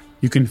air,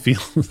 you can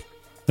feel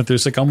that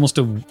there's like almost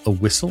a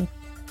whistle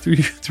through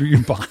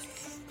your body,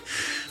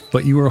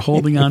 but you are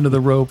holding onto the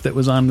rope that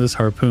was on this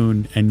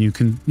harpoon, and you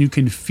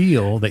can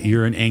feel that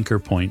you're an anchor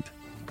point.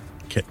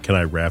 Can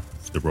I wrap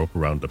the rope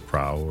around the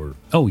prow? Or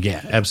Oh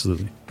yeah,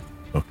 absolutely.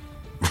 Oh.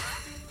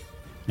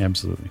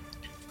 Absolutely.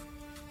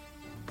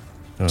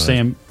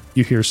 Sam,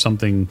 you hear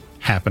something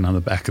happen on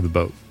the back of the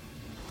boat.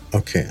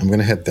 Okay, I'm going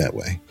to head that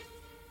way.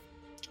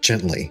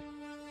 Gently.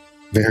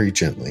 Very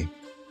gently.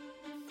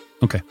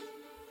 Okay.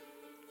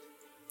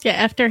 Yeah,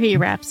 after he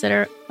wraps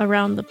it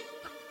around the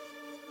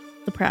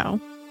prow,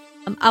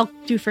 I'll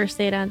do first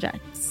aid on Jack.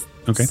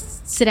 Okay.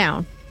 Sit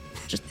down.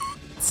 Just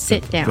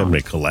sit down. Gonna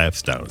make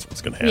collapse down is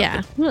what's gonna happen.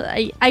 Yeah.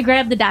 Well, I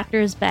grab the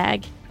doctor's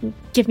bag.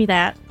 Give me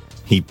that.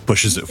 He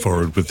pushes it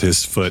forward with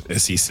his foot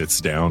as he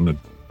sits down and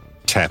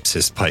taps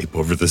his pipe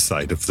over the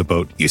side of the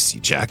boat. You see,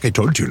 Jack, I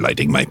told you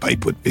lighting my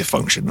pipe would be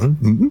functional.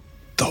 Mm-hmm.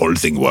 The whole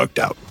thing worked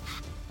out.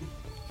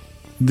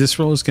 This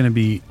roll is going to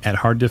be at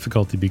hard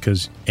difficulty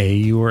because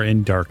you are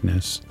in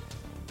darkness,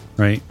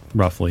 right?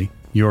 Roughly.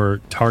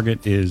 Your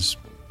target is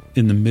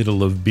in the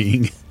middle of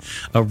being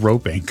a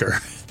rope anchor.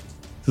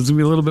 So it's going to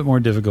be a little bit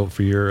more difficult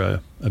for your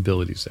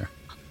abilities there.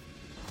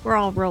 We're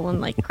all rolling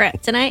like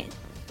crap tonight.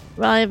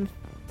 Well, I have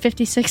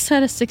 56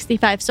 out of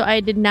 65, so I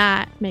did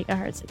not make a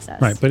hard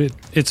success. Right, but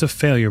it's a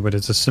failure, but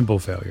it's a simple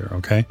failure,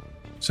 okay?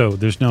 So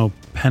there's no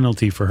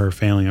penalty for her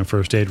failing a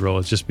first aid roll.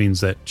 It just means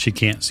that she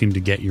can't seem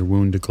to get your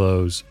wound to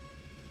close,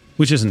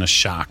 which isn't a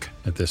shock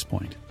at this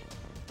point.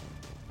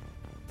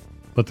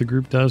 But the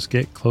group does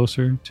get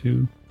closer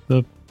to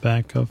the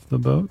back of the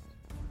boat,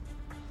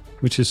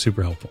 which is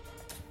super helpful.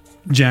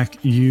 Jack,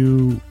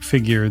 you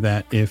figure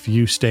that if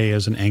you stay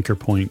as an anchor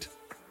point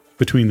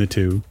between the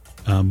two,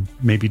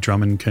 maybe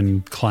Drummond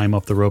can climb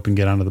up the rope and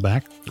get onto the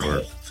back.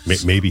 Or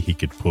maybe he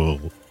could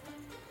pull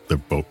the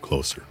boat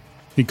closer.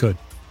 He could.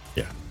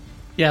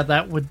 Yeah,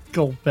 that would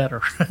go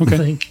better, I Okay.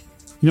 think.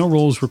 No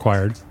rolls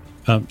required.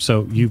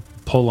 So you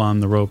pull on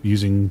the rope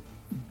using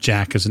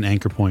Jack as an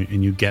anchor point,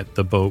 and you get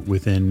the boat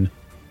within,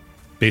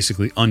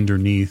 basically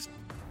underneath.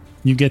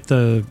 You get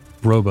the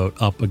rowboat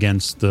up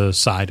against the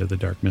side of the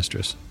Dark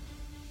Mistress.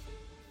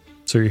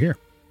 So you're here.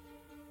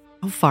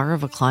 How far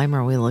of a climb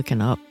are we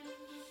looking up?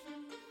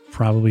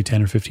 Probably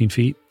 10 or 15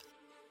 feet.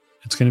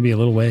 It's going to be a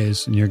little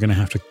ways, and you're going to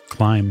have to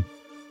climb.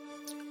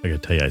 I gotta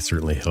tell you, I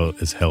certainly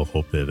as hell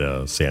hope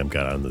that Sam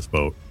got on this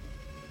boat.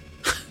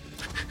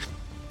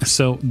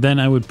 So then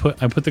I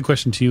put the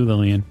question to you,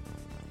 Lillian,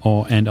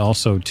 and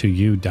also to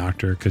you,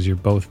 Doctor, because you're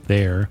both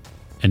there,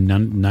 and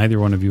neither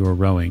one of you are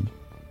rowing.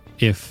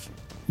 If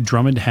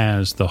Drummond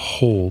has the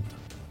hold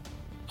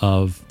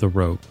of the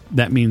rope,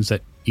 that means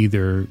that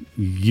either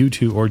you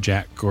two or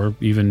Jack or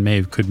even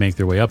Maeve could make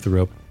their way up the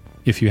rope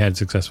if you had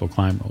successful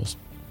climb rolls.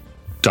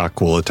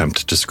 Doc will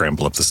attempt to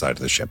scramble up the side of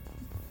the ship.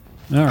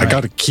 All right. I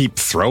got to keep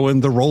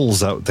throwing the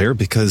rolls out there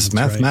because That's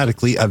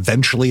mathematically,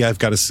 eventually, I've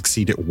got to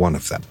succeed at one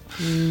of them.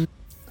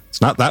 It's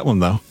not that one,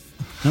 though.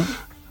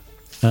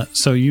 No.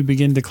 So you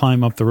begin to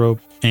climb up the rope,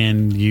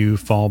 and you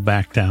fall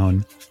back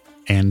down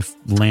and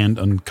land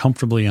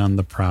uncomfortably on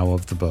the prow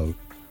of the boat.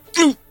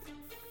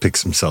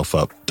 Picks himself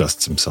up,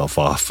 dusts himself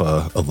off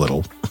a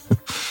little.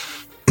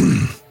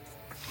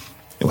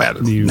 Well,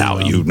 now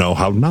you know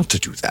how not to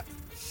do that.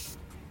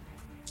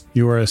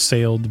 You are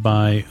assailed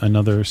by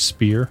another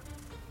spear,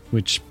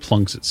 which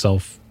plunks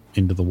itself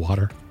into the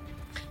water.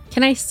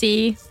 Can I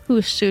see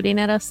who's shooting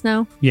at us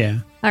now? Yeah.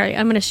 All right,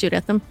 I'm going to shoot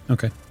at them.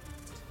 Okay.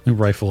 And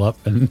rifle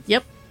up and...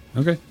 Yep.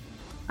 Okay.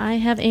 I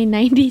have a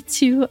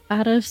 92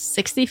 out of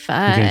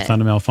 65. Okay, it's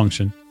not a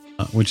malfunction,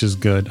 which is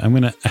good.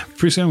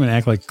 Pretty soon I'm going to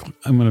act like,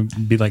 I'm going to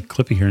be like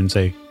Clippy here and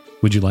say,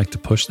 would you like to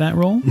push that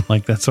roll?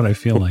 Like, that's what I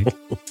feel like.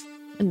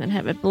 And then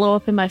have it blow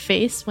up in my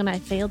face when I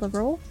fail the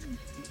roll?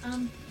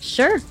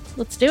 Sure,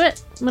 let's do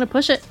it. I'm going to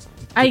push it.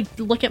 I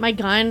look at my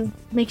gun,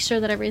 make sure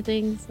that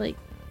everything's like,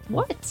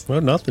 what?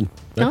 Well, nothing.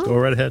 No. Go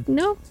right ahead.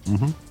 No.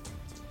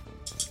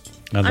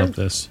 I love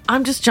this.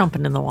 I'm just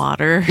jumping in the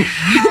water.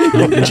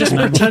 Just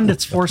pretend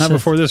it's force. Not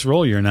before this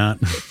roll, you're not.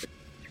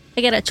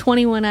 I got a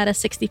 21 out of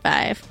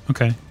 65.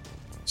 Okay.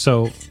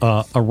 So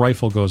a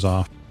rifle goes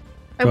off.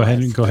 Go ahead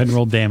and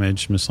roll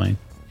damage, Miss Lane.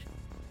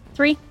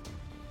 3.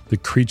 The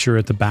creature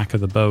at the back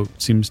of the boat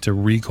seems to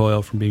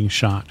recoil from being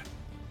shot.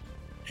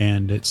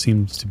 And it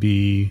seems to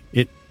be...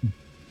 It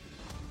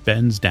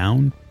bends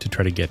down to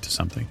try to get to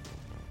something.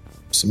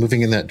 So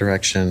moving in that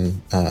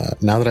direction,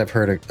 now that I've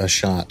heard a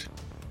shot,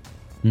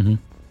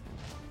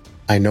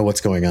 I know what's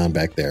going on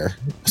back there.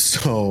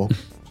 So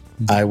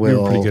I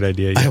will... Pretty good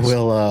idea, yes. I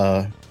will...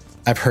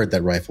 I've heard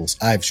that rifles.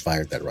 I've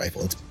fired that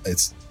rifle.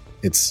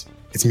 It's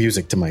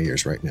music to my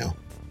ears right now.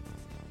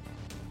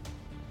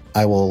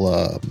 I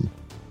will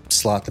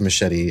slot the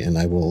machete and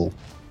I will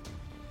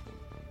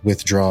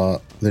withdraw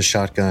the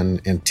shotgun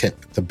and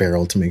tip the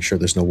barrel to make sure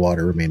there's no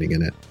water remaining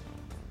in it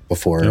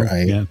before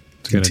I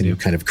continue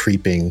kind of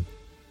creeping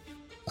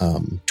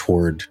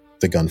toward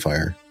the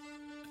gunfire.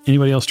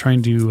 Anybody else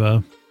trying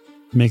to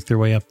make their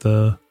way up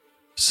the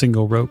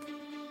single rope?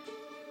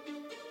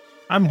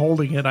 I'm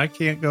holding it. I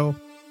can't go.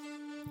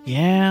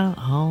 Yeah,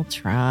 I'll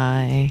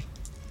try.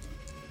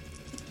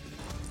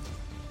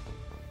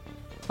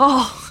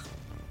 Oh,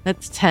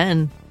 that's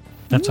 10.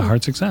 That's a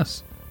hard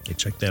success. Okay,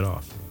 check that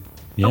off.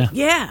 Yeah. Oh,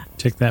 yeah.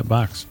 Tick that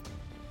box.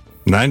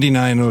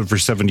 99 over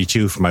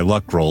 72 for my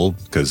luck roll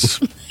because,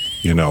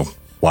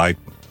 why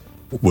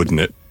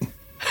wouldn't it?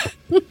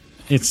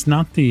 It's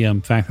not the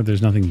fact that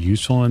there's nothing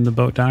useful in the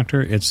boat,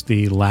 Doctor. It's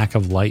the lack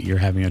of light you're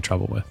having a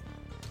trouble with.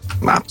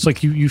 It's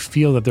like you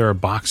feel that there are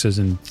boxes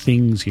and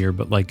things here,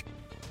 but like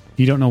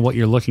you don't know what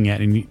you're looking at,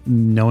 and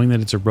knowing that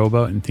it's a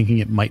rowboat and thinking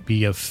it might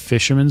be a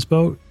fisherman's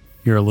boat,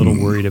 you're a little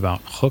worried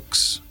about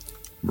hooks.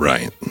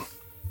 Right.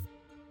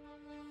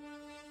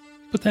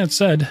 But that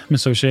said,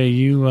 Miss O'Shea,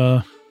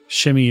 you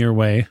shimmy your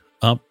way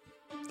up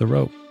the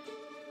rope,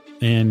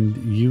 and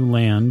you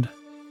land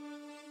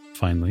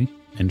finally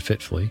and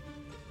fitfully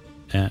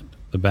at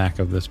the back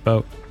of this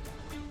boat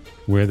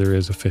where there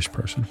is a fish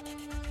person.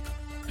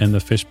 And the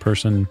fish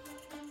person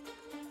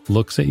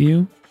looks at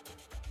you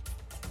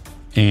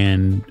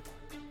and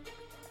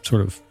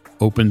sort of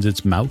opens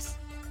its mouth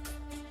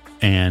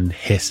and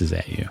hisses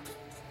at you.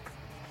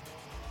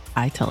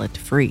 I tell it to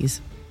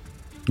freeze.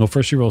 Well,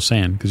 first you roll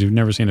sand because you've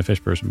never seen a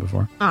fish person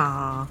before.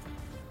 Aw.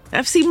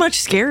 I've seen much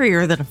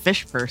scarier than a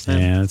fish person.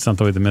 Yeah, that's not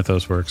the way the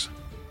mythos works.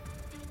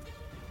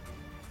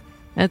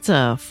 That's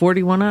a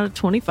 41 out of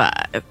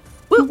 25.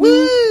 Woo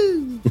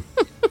woo!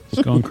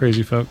 Just going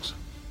crazy, folks.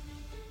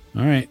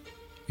 All right.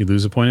 You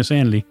lose a point of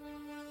sanity.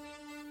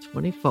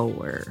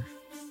 24.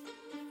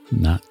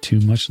 Not too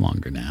much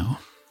longer now.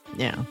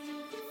 Yeah.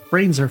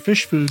 Brains are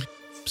fish food.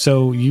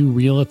 So you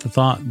reel at the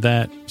thought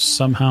that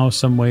somehow,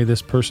 some way,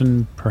 this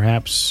person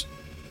perhaps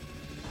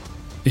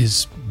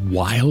is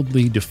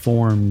wildly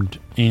deformed,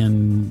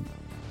 and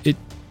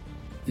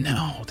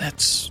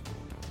that's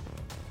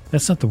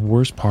not the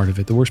worst part of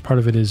it. The worst part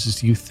of it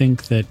is you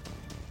think that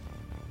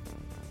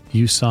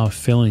you saw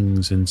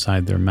fillings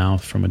inside their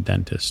mouth from a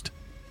dentist.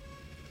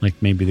 Like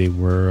maybe they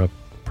were a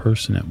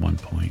person at one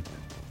point.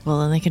 Well,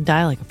 then they can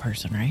die like a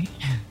person, right?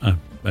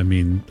 I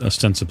mean,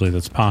 ostensibly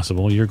that's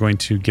possible. You're going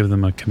to give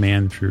them a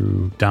command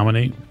through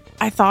Dominate?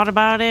 I thought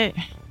about it.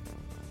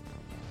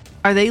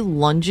 Are they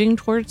lunging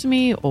towards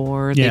me,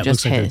 or they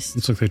just hissed?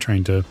 It looks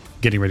like they're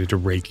getting ready to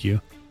rake you.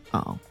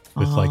 Oh.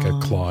 With like a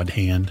clawed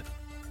hand.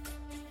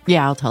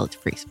 Yeah, I'll tell it to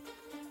freeze.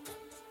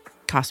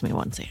 Cost me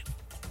 1 sand.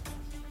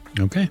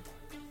 Okay.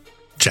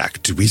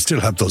 Jack, do we still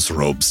have those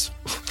robes?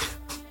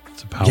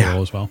 It's a power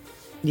roll as well.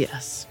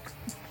 Yes.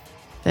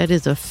 That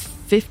is a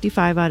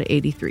 55 out of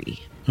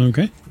 83.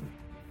 Okay.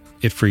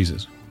 It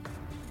freezes.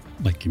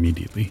 Like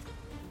immediately.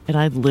 And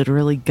I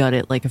literally gut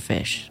it like a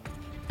fish.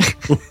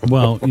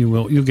 Well,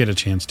 you'll get a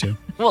chance to.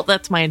 Well,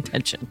 that's my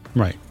intention.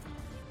 Right.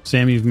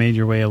 Sam, you've made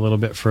your way a little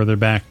bit further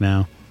back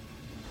now.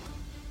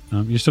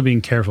 You're still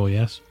being careful,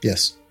 yes?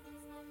 Yes.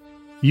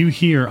 You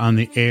hear on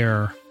the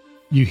air,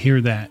 you hear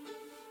that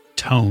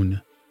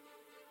tone.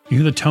 You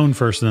hear the tone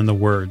first and then the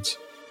words.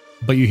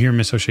 But you hear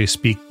Miss O'Shea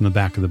speak from the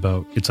back of the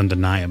boat. It's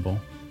undeniable.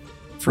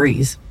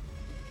 Freeze.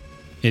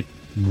 It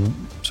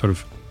sort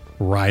of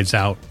rides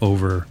out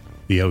over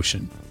the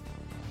ocean.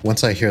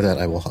 Once I hear that,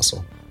 I will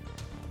hustle.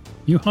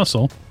 You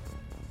hustle.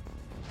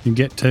 You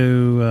get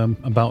to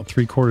about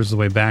 3/4 of the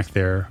way back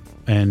there,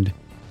 and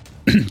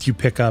you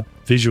pick up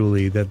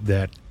visually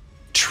that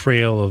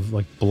trail of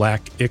like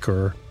black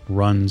ichor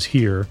runs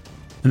here.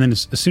 And then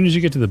as soon as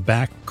you get to the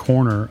back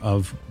corner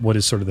of what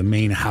is sort of the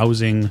main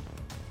housing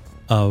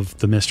of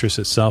the mistress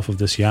itself of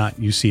this yacht,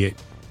 you see it,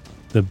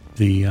 the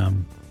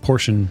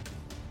portion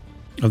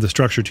of the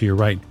structure to your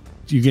right.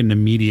 You get an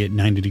immediate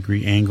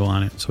 90-degree angle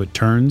on it, so it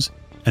turns,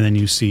 and then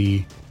you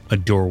see a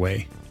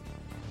doorway.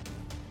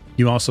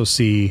 You also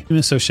see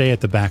Miss O'Shea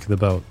at the back of the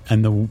boat,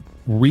 and the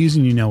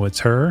reason you know it's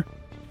her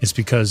is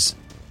because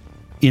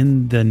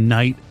in the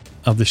night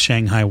of the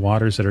Shanghai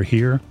waters that are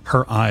here,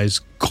 her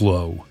eyes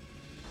glow,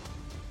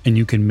 and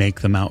you can make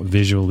them out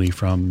visually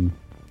from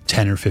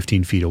 10 or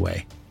 15 feet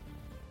away.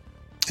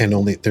 And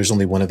there's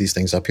only one of these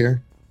things up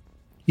here?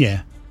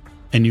 Yeah.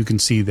 And you can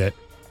see that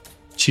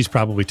she's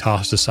probably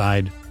tossed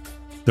aside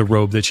the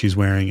robe that she's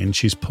wearing, and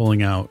she's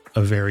pulling out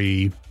a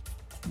very,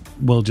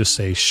 we'll just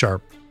say,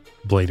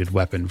 sharp-bladed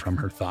weapon from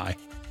her thigh.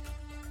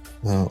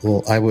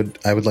 Well, I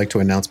would like to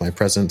announce my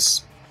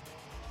presence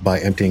by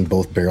emptying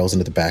both barrels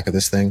into the back of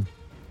this thing.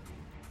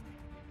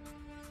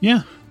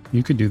 Yeah,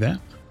 you could do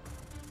that.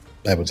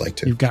 I would like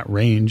to. You've got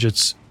range.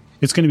 It's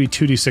going to be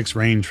 2d6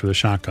 range for the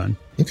shotgun.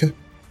 Okay.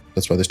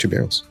 That's why there's 2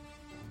 barrels.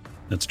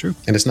 That's true.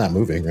 And it's not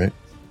moving, right?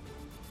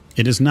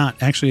 It is not.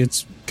 Actually,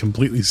 it's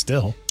completely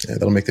still. Yeah,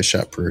 that'll make the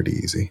shot pretty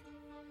easy.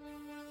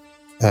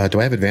 Do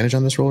I have advantage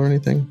on this roll or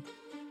anything?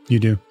 You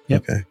do.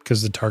 Yep. Okay.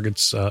 Because the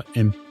target's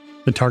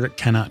the target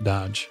cannot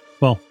dodge.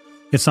 Well,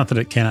 it's not that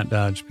it cannot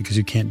dodge because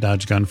you can't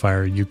dodge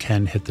gunfire. You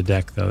can hit the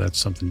deck, though. That's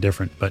something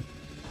different. But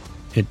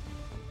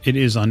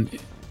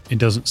it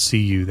doesn't see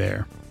you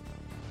there.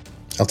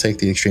 I'll take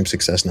the extreme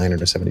success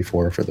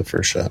 974 for the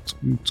first shot.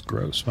 It's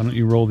gross. Why don't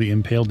you roll the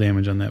impale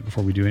damage on that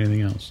before we do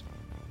anything else?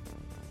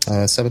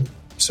 7.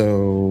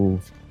 So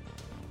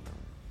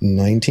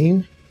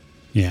 19?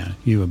 Yeah,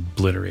 you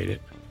obliterate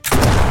it.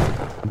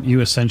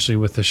 You essentially,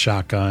 with the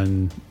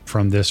shotgun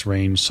from this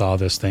range, saw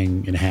this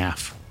thing in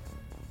half.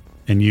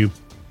 And you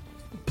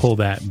pull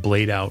that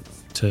blade out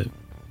to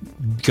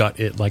gut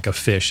it like a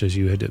fish, as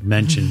you had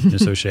mentioned,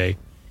 Miss O'Shea.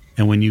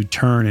 And when you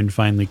turn and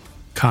finally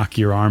cock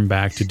your arm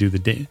back to do the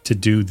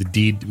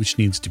deed which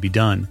needs to be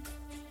done,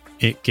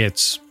 it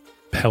gets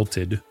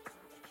pelted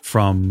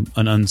from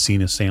an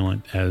unseen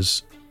assailant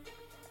as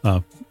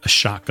a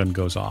shotgun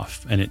goes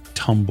off, and it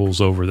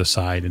tumbles over the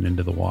side and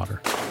into the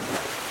water.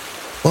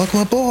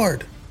 Welcome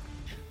aboard.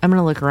 I'm going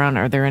to look around.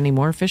 Are there any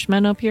more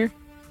fishmen up here?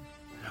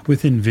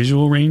 Within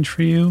visual range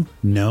for you,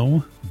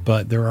 no,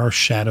 but there are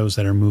shadows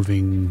that are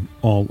moving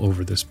all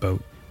over this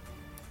boat.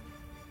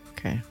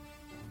 Okay.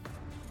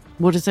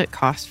 What does it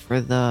cost for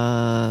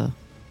the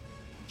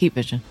heat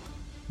vision?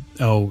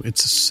 Oh,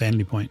 it's a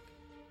sanity point.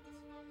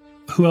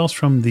 Who else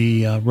from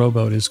the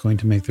rowboat is going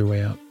to make their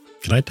way up?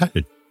 Can I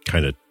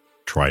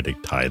try to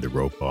tie the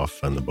rope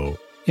off on the boat?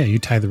 Yeah, you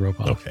tie the rope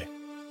off. Okay,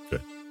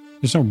 good.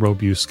 There's no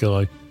rope use skill.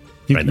 I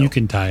know. You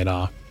can tie it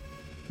off.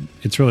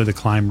 It's really the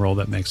climb roll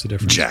that makes the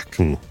difference. Jack,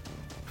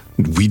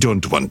 we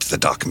don't want the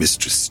Dark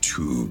Mistress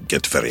to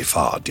get very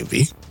far, do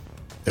we?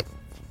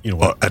 You know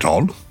what? At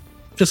all?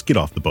 Just get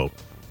off the boat.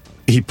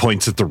 He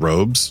points at the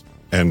robes,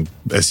 and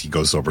as he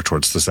goes over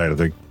towards the side of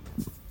the...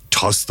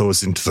 Toss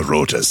those into the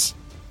rotors.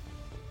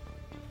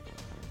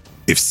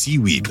 If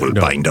seaweed will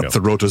bind up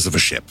the rotors of a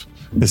ship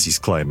as he's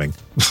climbing,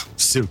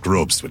 silk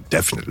ropes would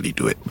definitely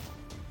do it.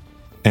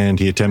 And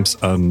he attempts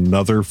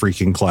another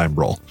freaking climb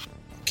roll.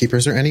 Keeper,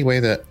 is there any way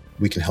that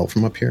we can help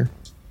from up here?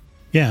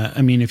 Yeah,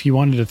 I mean, if you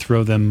wanted to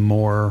throw them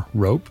more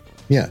rope.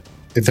 Yeah.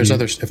 If there's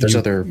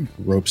other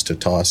ropes to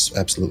toss,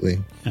 absolutely.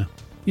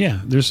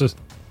 Yeah, there's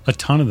a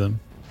ton of them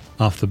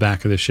off the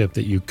back of the ship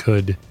that you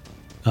could...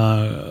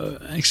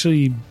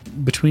 actually,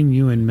 between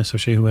you and Miss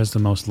O'Shea, who has the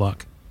most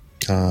luck?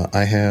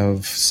 I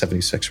have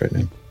 76 right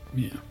now.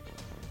 Yeah.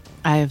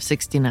 I have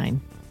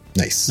 69.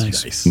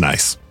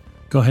 Nice.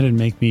 Go ahead and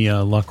make me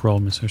a luck roll,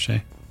 Miss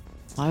O'Shea.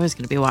 Well, I was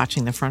going to be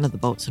watching the front of the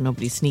boat so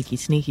nobody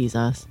sneakies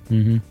us.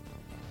 Mm-hmm.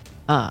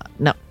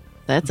 No,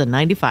 that's a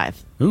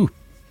 95. Ooh.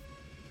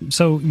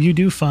 So you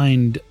do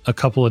find a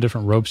couple of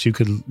different ropes you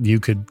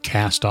could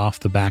cast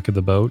off the back of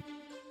the boat,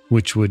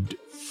 which would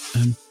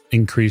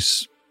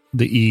increase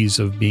the ease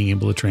of being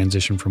able to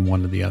transition from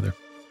one to the other.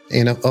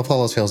 And if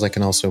all else fails, I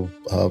can also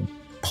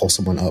pull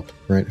someone up,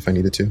 right, if I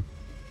needed to.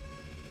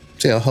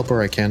 So yeah, I'll help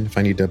where I can if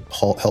I need to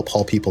help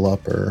haul people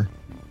up or...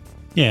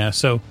 Yeah,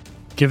 so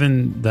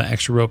given the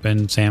extra rope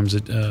and Sam's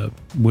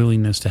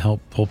willingness to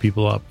help pull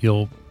people up,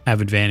 you'll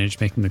have advantage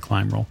making the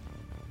climb roll.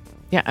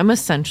 Yeah, I'm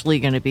essentially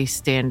going to be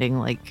standing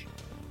like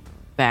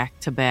back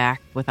to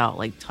back without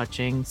like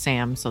touching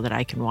Sam so that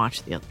I can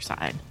watch the other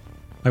side.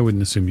 I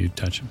wouldn't assume you'd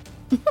touch him.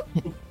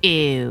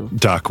 Ew.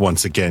 Doc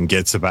once again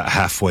gets about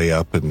halfway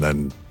up and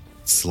then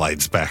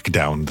slides back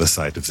down the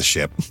side of the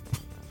ship.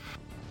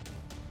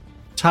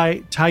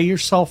 Tie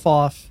yourself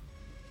off,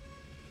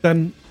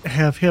 then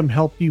have him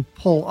help you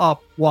pull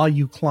up while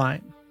you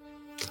climb.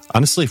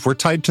 Honestly, if we're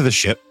tied to the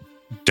ship,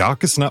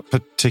 Doc is not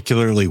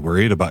particularly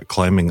worried about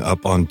climbing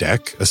up on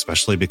deck,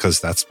 especially because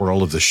that's where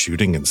all of the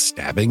shooting and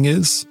stabbing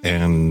is.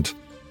 And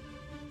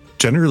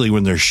generally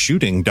when they're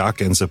shooting,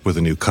 Doc ends up with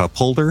a new cup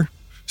holder.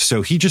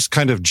 So he just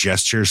kind of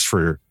gestures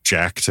for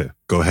Jack to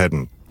go ahead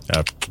and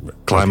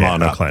climb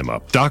on up. Climb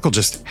up. Doc will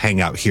just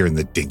hang out here in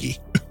the dinghy.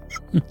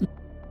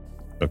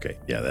 Okay,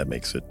 yeah, that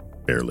makes it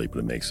barely, but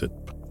it makes it.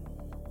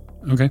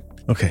 Okay.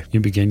 You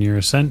begin your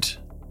ascent,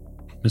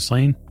 Miss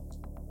Lane.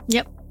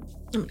 Yep.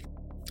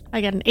 I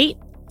got an 8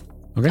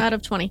 out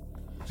of 20.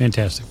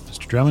 Fantastic.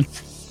 Mr. Drummond?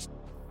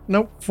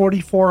 Nope,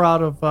 44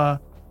 out of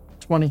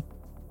 20.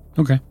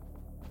 Okay.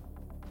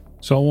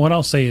 So what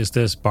I'll say is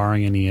this,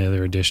 barring any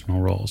other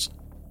additional rolls.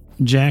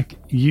 Jack,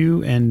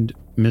 you and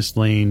Miss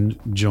Lane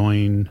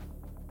join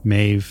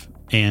Maeve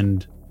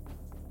and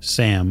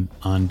Sam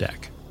on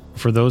deck.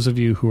 For those of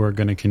you who are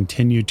going to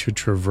continue to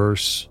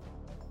traverse,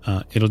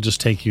 it'll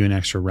just take you an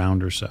extra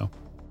round or so.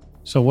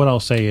 So what I'll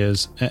say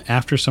is,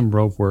 after some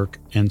rope work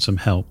and some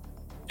help,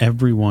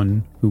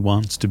 everyone who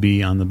wants to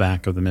be on the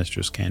back of the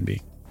Mistress can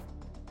be.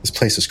 This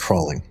place is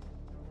crawling.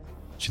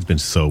 She's been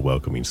so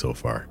welcoming so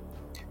far.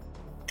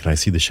 Can I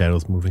see the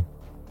shadows moving?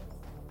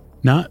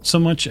 Not so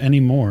much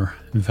anymore.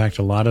 In fact,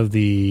 a lot of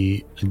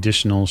the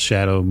additional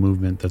shadow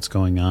movement that's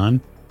going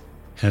on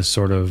has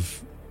sort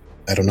of...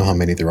 I don't know how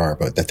many there are,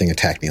 but that thing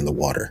attacked me in the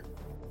water.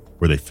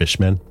 Were they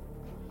fishmen?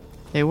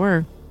 They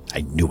were.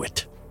 I knew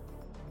it.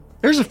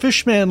 There's a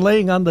fishman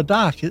laying on the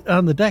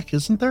deck,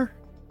 isn't there?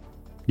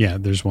 Yeah,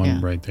 there's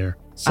one right there.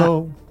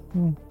 So...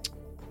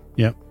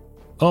 Yep.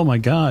 Oh my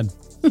God.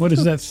 What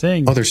is that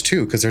thing? Oh, there's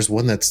two, because there's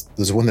one that's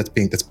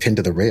pinned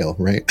to the rail,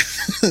 right?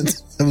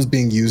 That was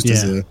being used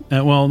as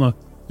a... well, no.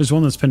 There's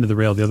one that's pinned to the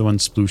rail. The other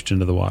one's splooshed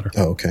into the water.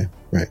 Oh, okay.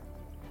 Right.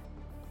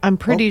 I'm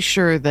pretty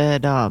sure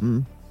that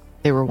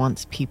they were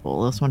once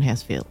people. This one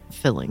has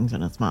fillings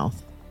in its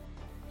mouth.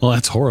 Well,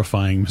 that's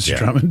horrifying, Mr.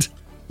 Drummond.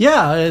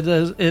 Yeah, it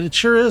is. It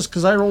sure is,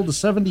 because I rolled a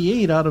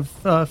 78 out of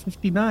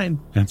 59.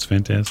 That's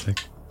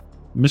fantastic.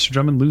 Mr.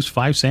 Drummond, lose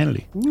 5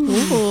 sanity.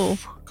 Ooh.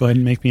 Go ahead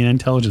and make me an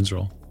intelligence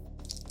roll.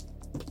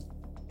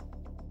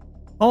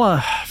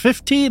 Oh,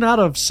 15 out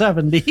of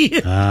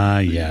 70. Ah,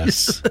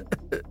 yes.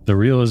 The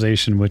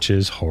realization, which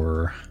is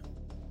horror.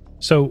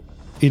 So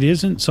it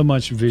isn't so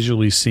much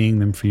visually seeing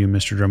them for you,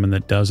 Mr. Drummond,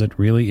 that does it.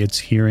 Really, it's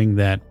hearing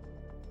that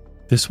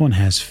this one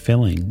has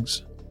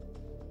fillings.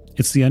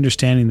 It's the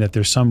understanding that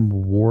there's some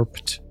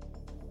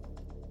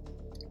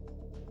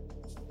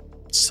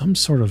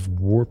sort of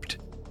warped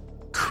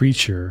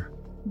creature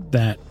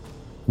that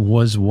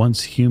was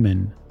once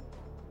human,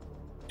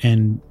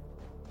 and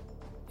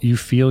you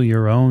feel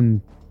your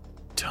own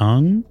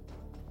tongue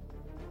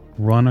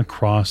run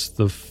across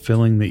the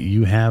filling that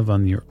you have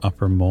on your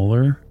upper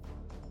molar,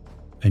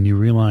 and you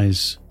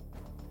realize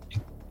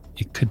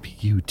it could be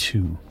you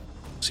too.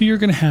 So you're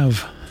going to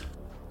have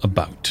a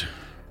bout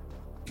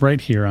right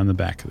here on the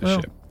back of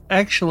the ship.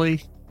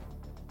 Actually,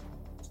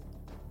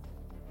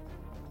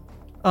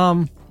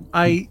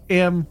 I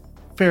am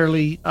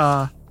fairly,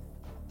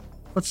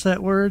 what's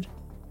that word?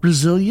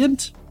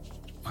 Resilient?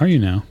 Are you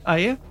now? I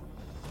am.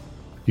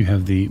 You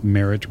have the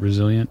merit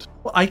resilient?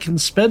 Well, I can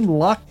spend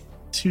luck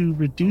to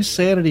reduce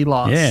sanity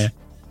loss. Yeah.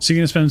 So you're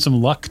going to spend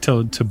some luck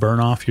to burn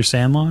off your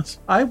sand loss?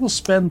 I will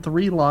spend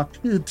 3 luck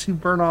to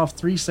burn off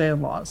 3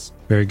 sand loss.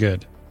 Very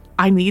good.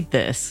 I need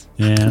this.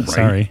 Yeah, Right.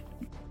 sorry.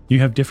 You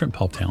have different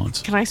pulp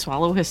talents. Can I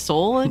swallow his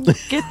soul and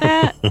get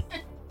that?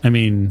 I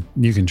mean,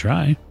 you can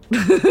try.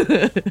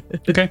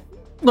 Okay.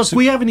 Look,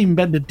 we haven't even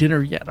been to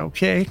dinner yet,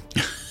 okay?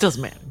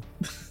 Doesn't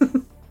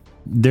matter.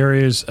 There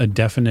is a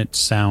definite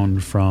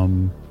sound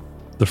from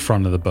the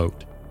front of the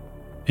boat,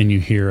 and you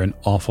hear an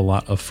awful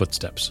lot of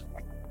footsteps.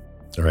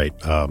 All right.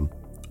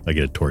 I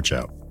get a torch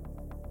out.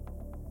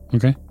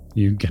 Okay.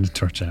 You get a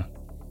torch out.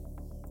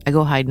 I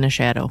go hide in a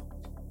shadow.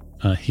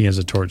 He has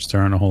a torch.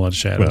 There aren't a whole lot of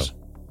shadows.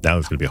 Well, now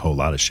there's going to be a whole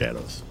lot of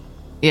shadows.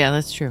 Yeah,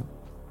 that's true.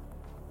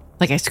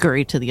 Like I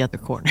scurry to the other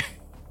corner.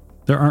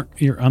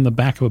 You're on the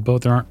back of a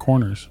boat. There aren't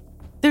corners.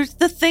 There's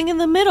the thing in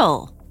the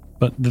middle.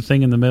 But the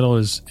thing in the middle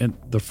is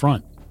at the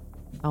front.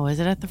 Oh, is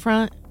it at the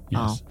front?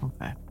 Yes. Oh,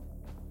 okay.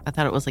 I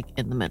thought it was like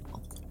in the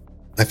middle.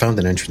 I found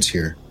an entrance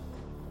here,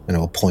 and I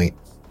will point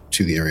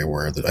to the area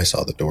where I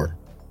saw the door.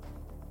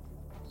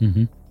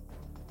 Mm-hmm.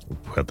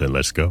 Well, then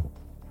let's go.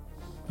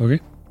 Okay.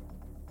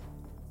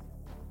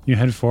 You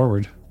head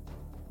forward.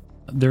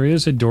 There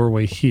is a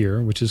doorway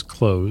here, which is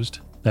closed.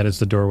 That is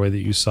the doorway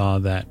that you saw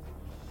that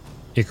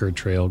Icar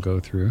trail go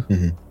through.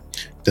 Mm-hmm.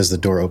 Does the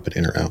door open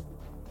in or out?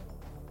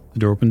 The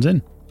door opens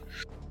in.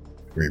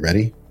 Are we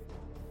ready?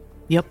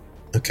 Yep.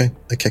 Okay,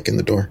 I kick in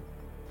the door.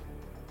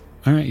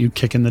 All right, you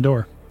kick in the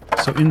door.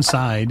 So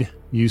inside,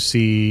 you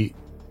see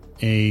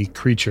a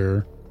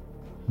creature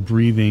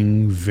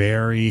breathing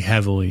very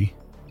heavily.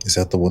 Is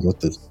that the one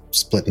with the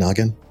split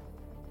noggin?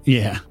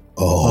 Yeah.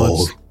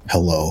 Oh,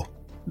 hello.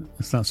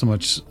 It's not so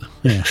much...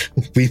 Yeah.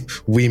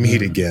 We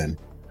meet again.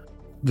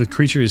 The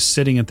creature is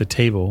sitting at the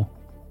table,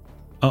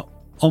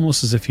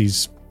 almost as if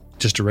he's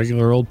just a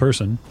regular old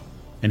person,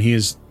 and he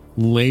is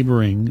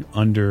laboring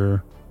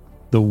under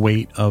the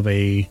weight of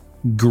a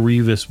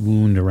grievous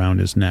wound around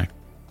his neck.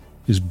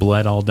 He's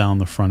bled all down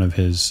the front of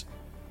his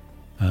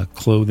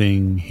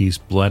clothing. He's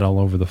bled all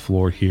over the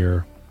floor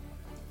here.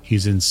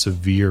 He's in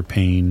severe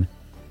pain,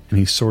 and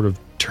he sort of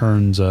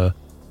turns a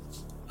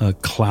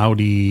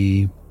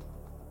cloudy,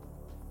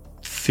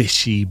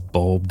 fishy,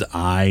 bulbed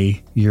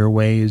eye your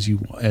way as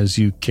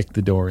you kick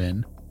the door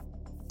in.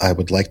 I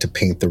would like to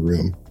paint the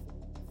room.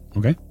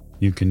 Okay,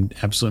 you can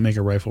absolutely make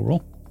a rifle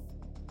roll.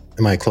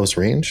 Am I close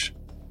range?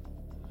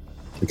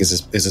 Because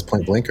is this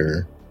point blank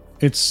or?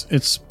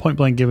 It's point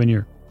blank given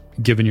your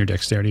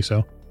dexterity,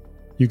 so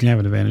you can have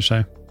an advantage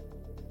die,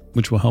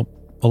 which will help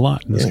a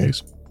lot in this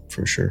case.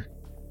 For sure.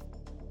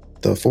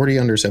 The 40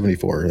 under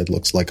 74, it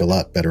looks like a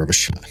lot better of a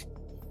shot.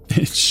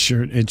 It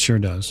sure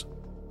does.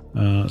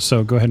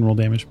 So go ahead and roll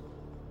damage.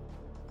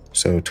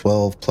 So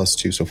 12 plus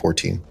 2, so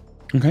 14.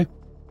 Okay.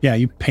 Yeah,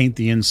 you paint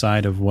the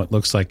inside of what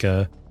looks like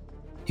a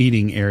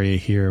eating area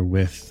here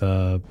with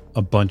a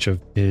bunch of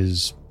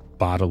his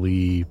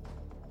bodily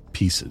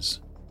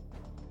pieces.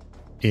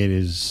 It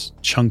is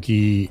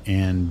chunky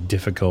and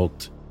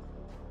difficult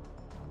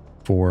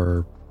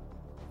for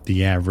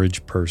the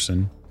average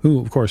person, who,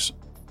 of course,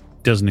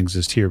 doesn't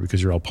exist here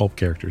because you're all pulp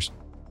characters.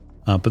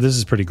 But this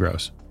is pretty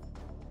gross.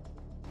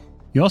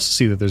 You also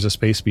see that there's a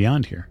space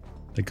beyond here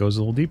that goes a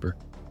little deeper.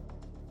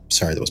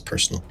 Sorry, that was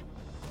personal.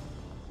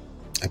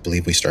 I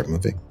believe we start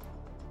moving.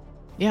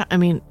 Yeah, I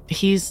mean,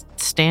 he's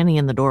standing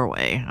in the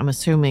doorway. I'm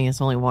assuming it's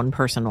only one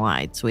person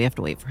wide, so we have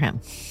to wait for him.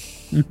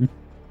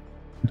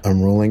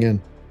 I'm rolling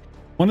in.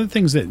 One of the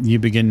things that you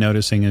begin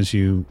noticing as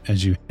you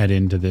head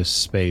into this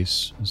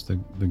space, as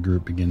the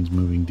group begins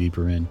moving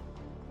deeper in,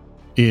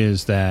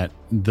 is that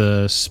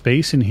the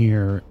space in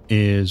here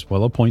is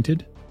well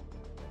appointed.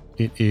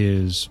 It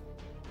is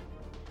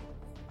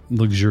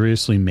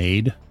luxuriously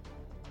made,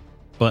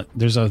 but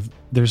there's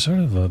sort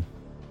of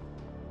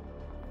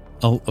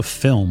a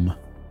film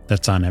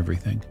that's on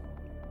everything.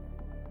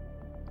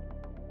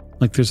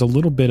 Like there's a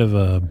little bit of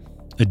a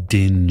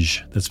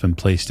dinge that's been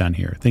placed on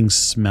here. Things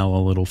smell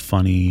a little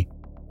funny,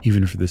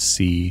 even for the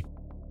sea.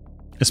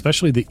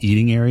 Especially the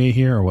eating area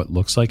here, or what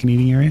looks like an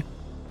eating area.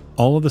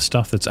 All of the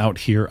stuff that's out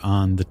here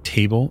on the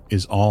table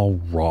is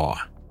all raw.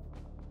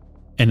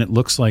 And it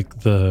looks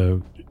like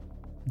the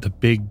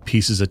big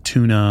pieces of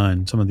tuna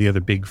and some of the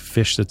other big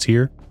fish that's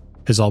here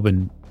has all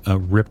been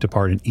ripped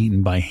apart and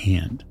eaten by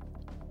hand.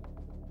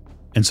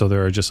 And so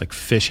there are just like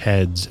fish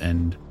heads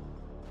and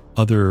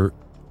other,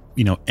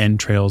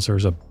 entrails.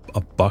 There's a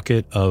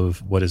bucket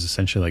of what is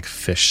essentially like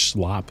fish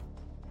slop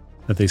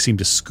that they seem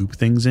to scoop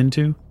things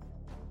into.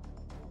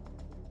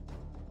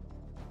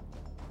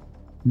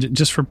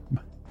 Just for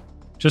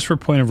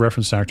point of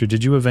reference, Doctor,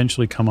 did you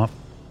eventually come up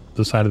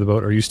the side of the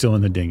boat, or are you still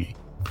in the dinghy?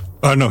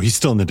 No, he's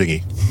still in the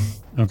dinghy.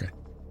 Okay.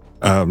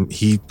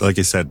 He, like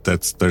I said,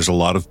 there's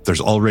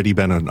already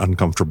been an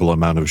uncomfortable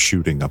amount of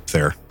shooting up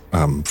there,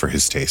 for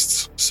his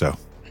tastes. So.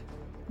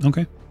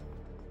 Okay.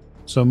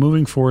 So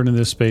moving forward in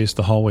this space,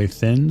 the hallway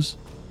thins,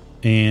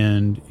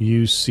 and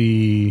you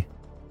see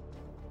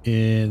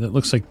it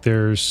looks like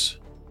there's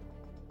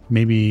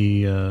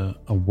maybe a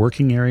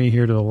working area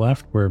here to the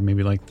left where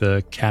maybe like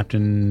the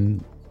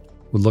captain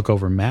would look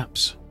over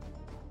maps.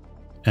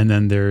 And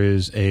then there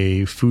is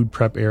a food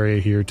prep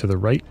area here to the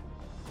right,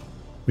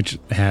 which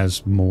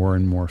has more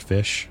and more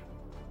fish.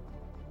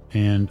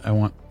 And I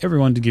want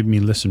everyone to give me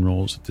listen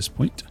rolls at this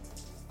point.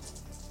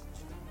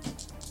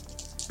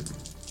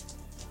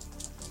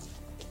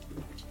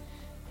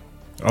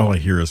 All I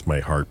hear is my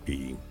heart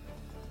beating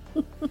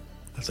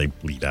as I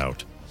bleed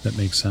out. That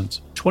makes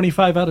sense.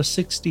 25 out of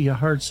 60, a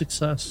hard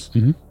success.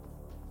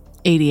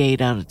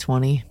 88 out of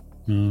 20.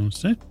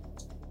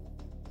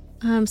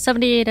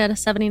 78 out of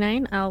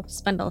 79. I'll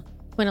spend a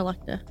point of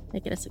luck to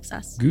make it a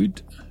success.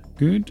 Good.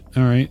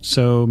 All right.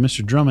 So,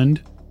 Mr.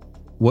 Drummond,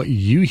 what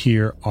you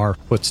hear are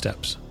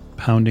footsteps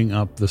pounding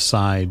up the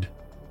side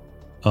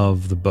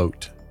of the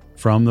boat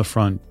from the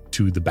front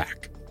to the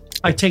back.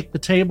 I take the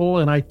table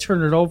and I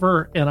turn it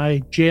over and I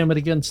jam it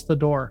against the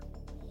door.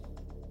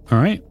 All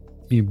right.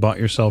 You bought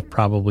yourself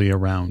probably a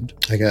round.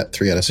 I got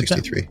 3 out of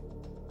 63.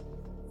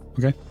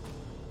 Okay.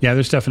 Yeah,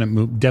 there's definite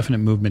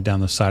movement down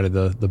the side of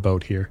the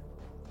boat here.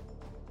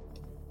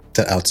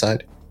 The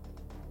outside?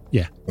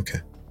 Yeah. Okay.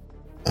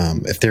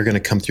 If they're going to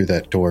come through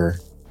that door,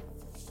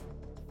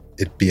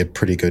 it'd be a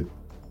pretty good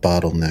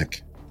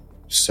bottleneck.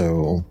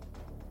 So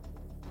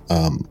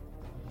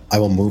I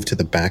will move to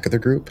the back of the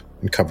group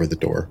and cover the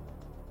door.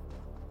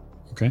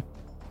 Okay.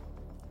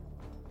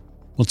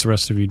 What's the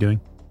rest of you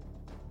doing?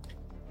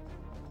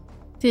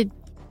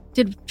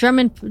 Did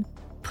Drummond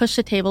push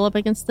the table up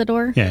against the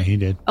door? Yeah, he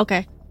did.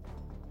 Okay.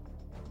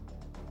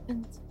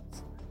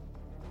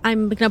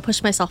 I'm going to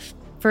push myself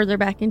further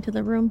back into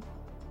the room.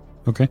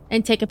 Okay.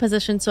 And take a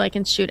position so I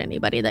can shoot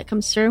anybody that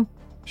comes through.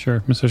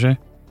 Sure. Miss O'Shea?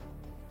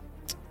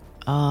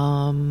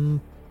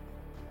 I'm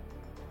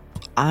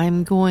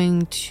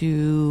going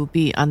to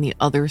be on the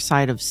other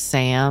side of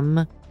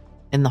Sam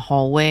in the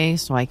hallway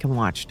so I can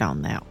watch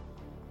down that.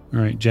 All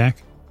right,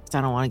 Jack? I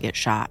don't want to get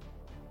shot.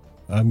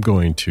 I'm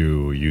going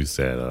to use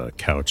that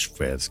couch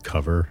as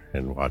cover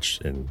and watch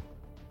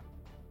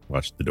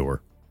the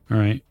door. All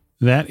right.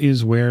 That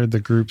is where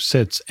the group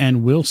sits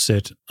and will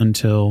sit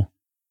until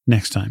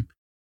next time.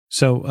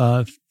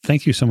 So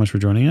thank you so much for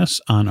joining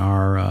us on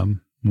our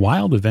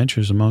wild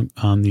adventures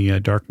on the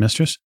Dark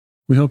Mistress.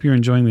 We hope you're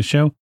enjoying the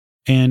show,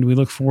 and we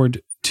look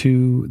forward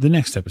to the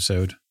next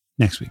episode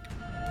next week.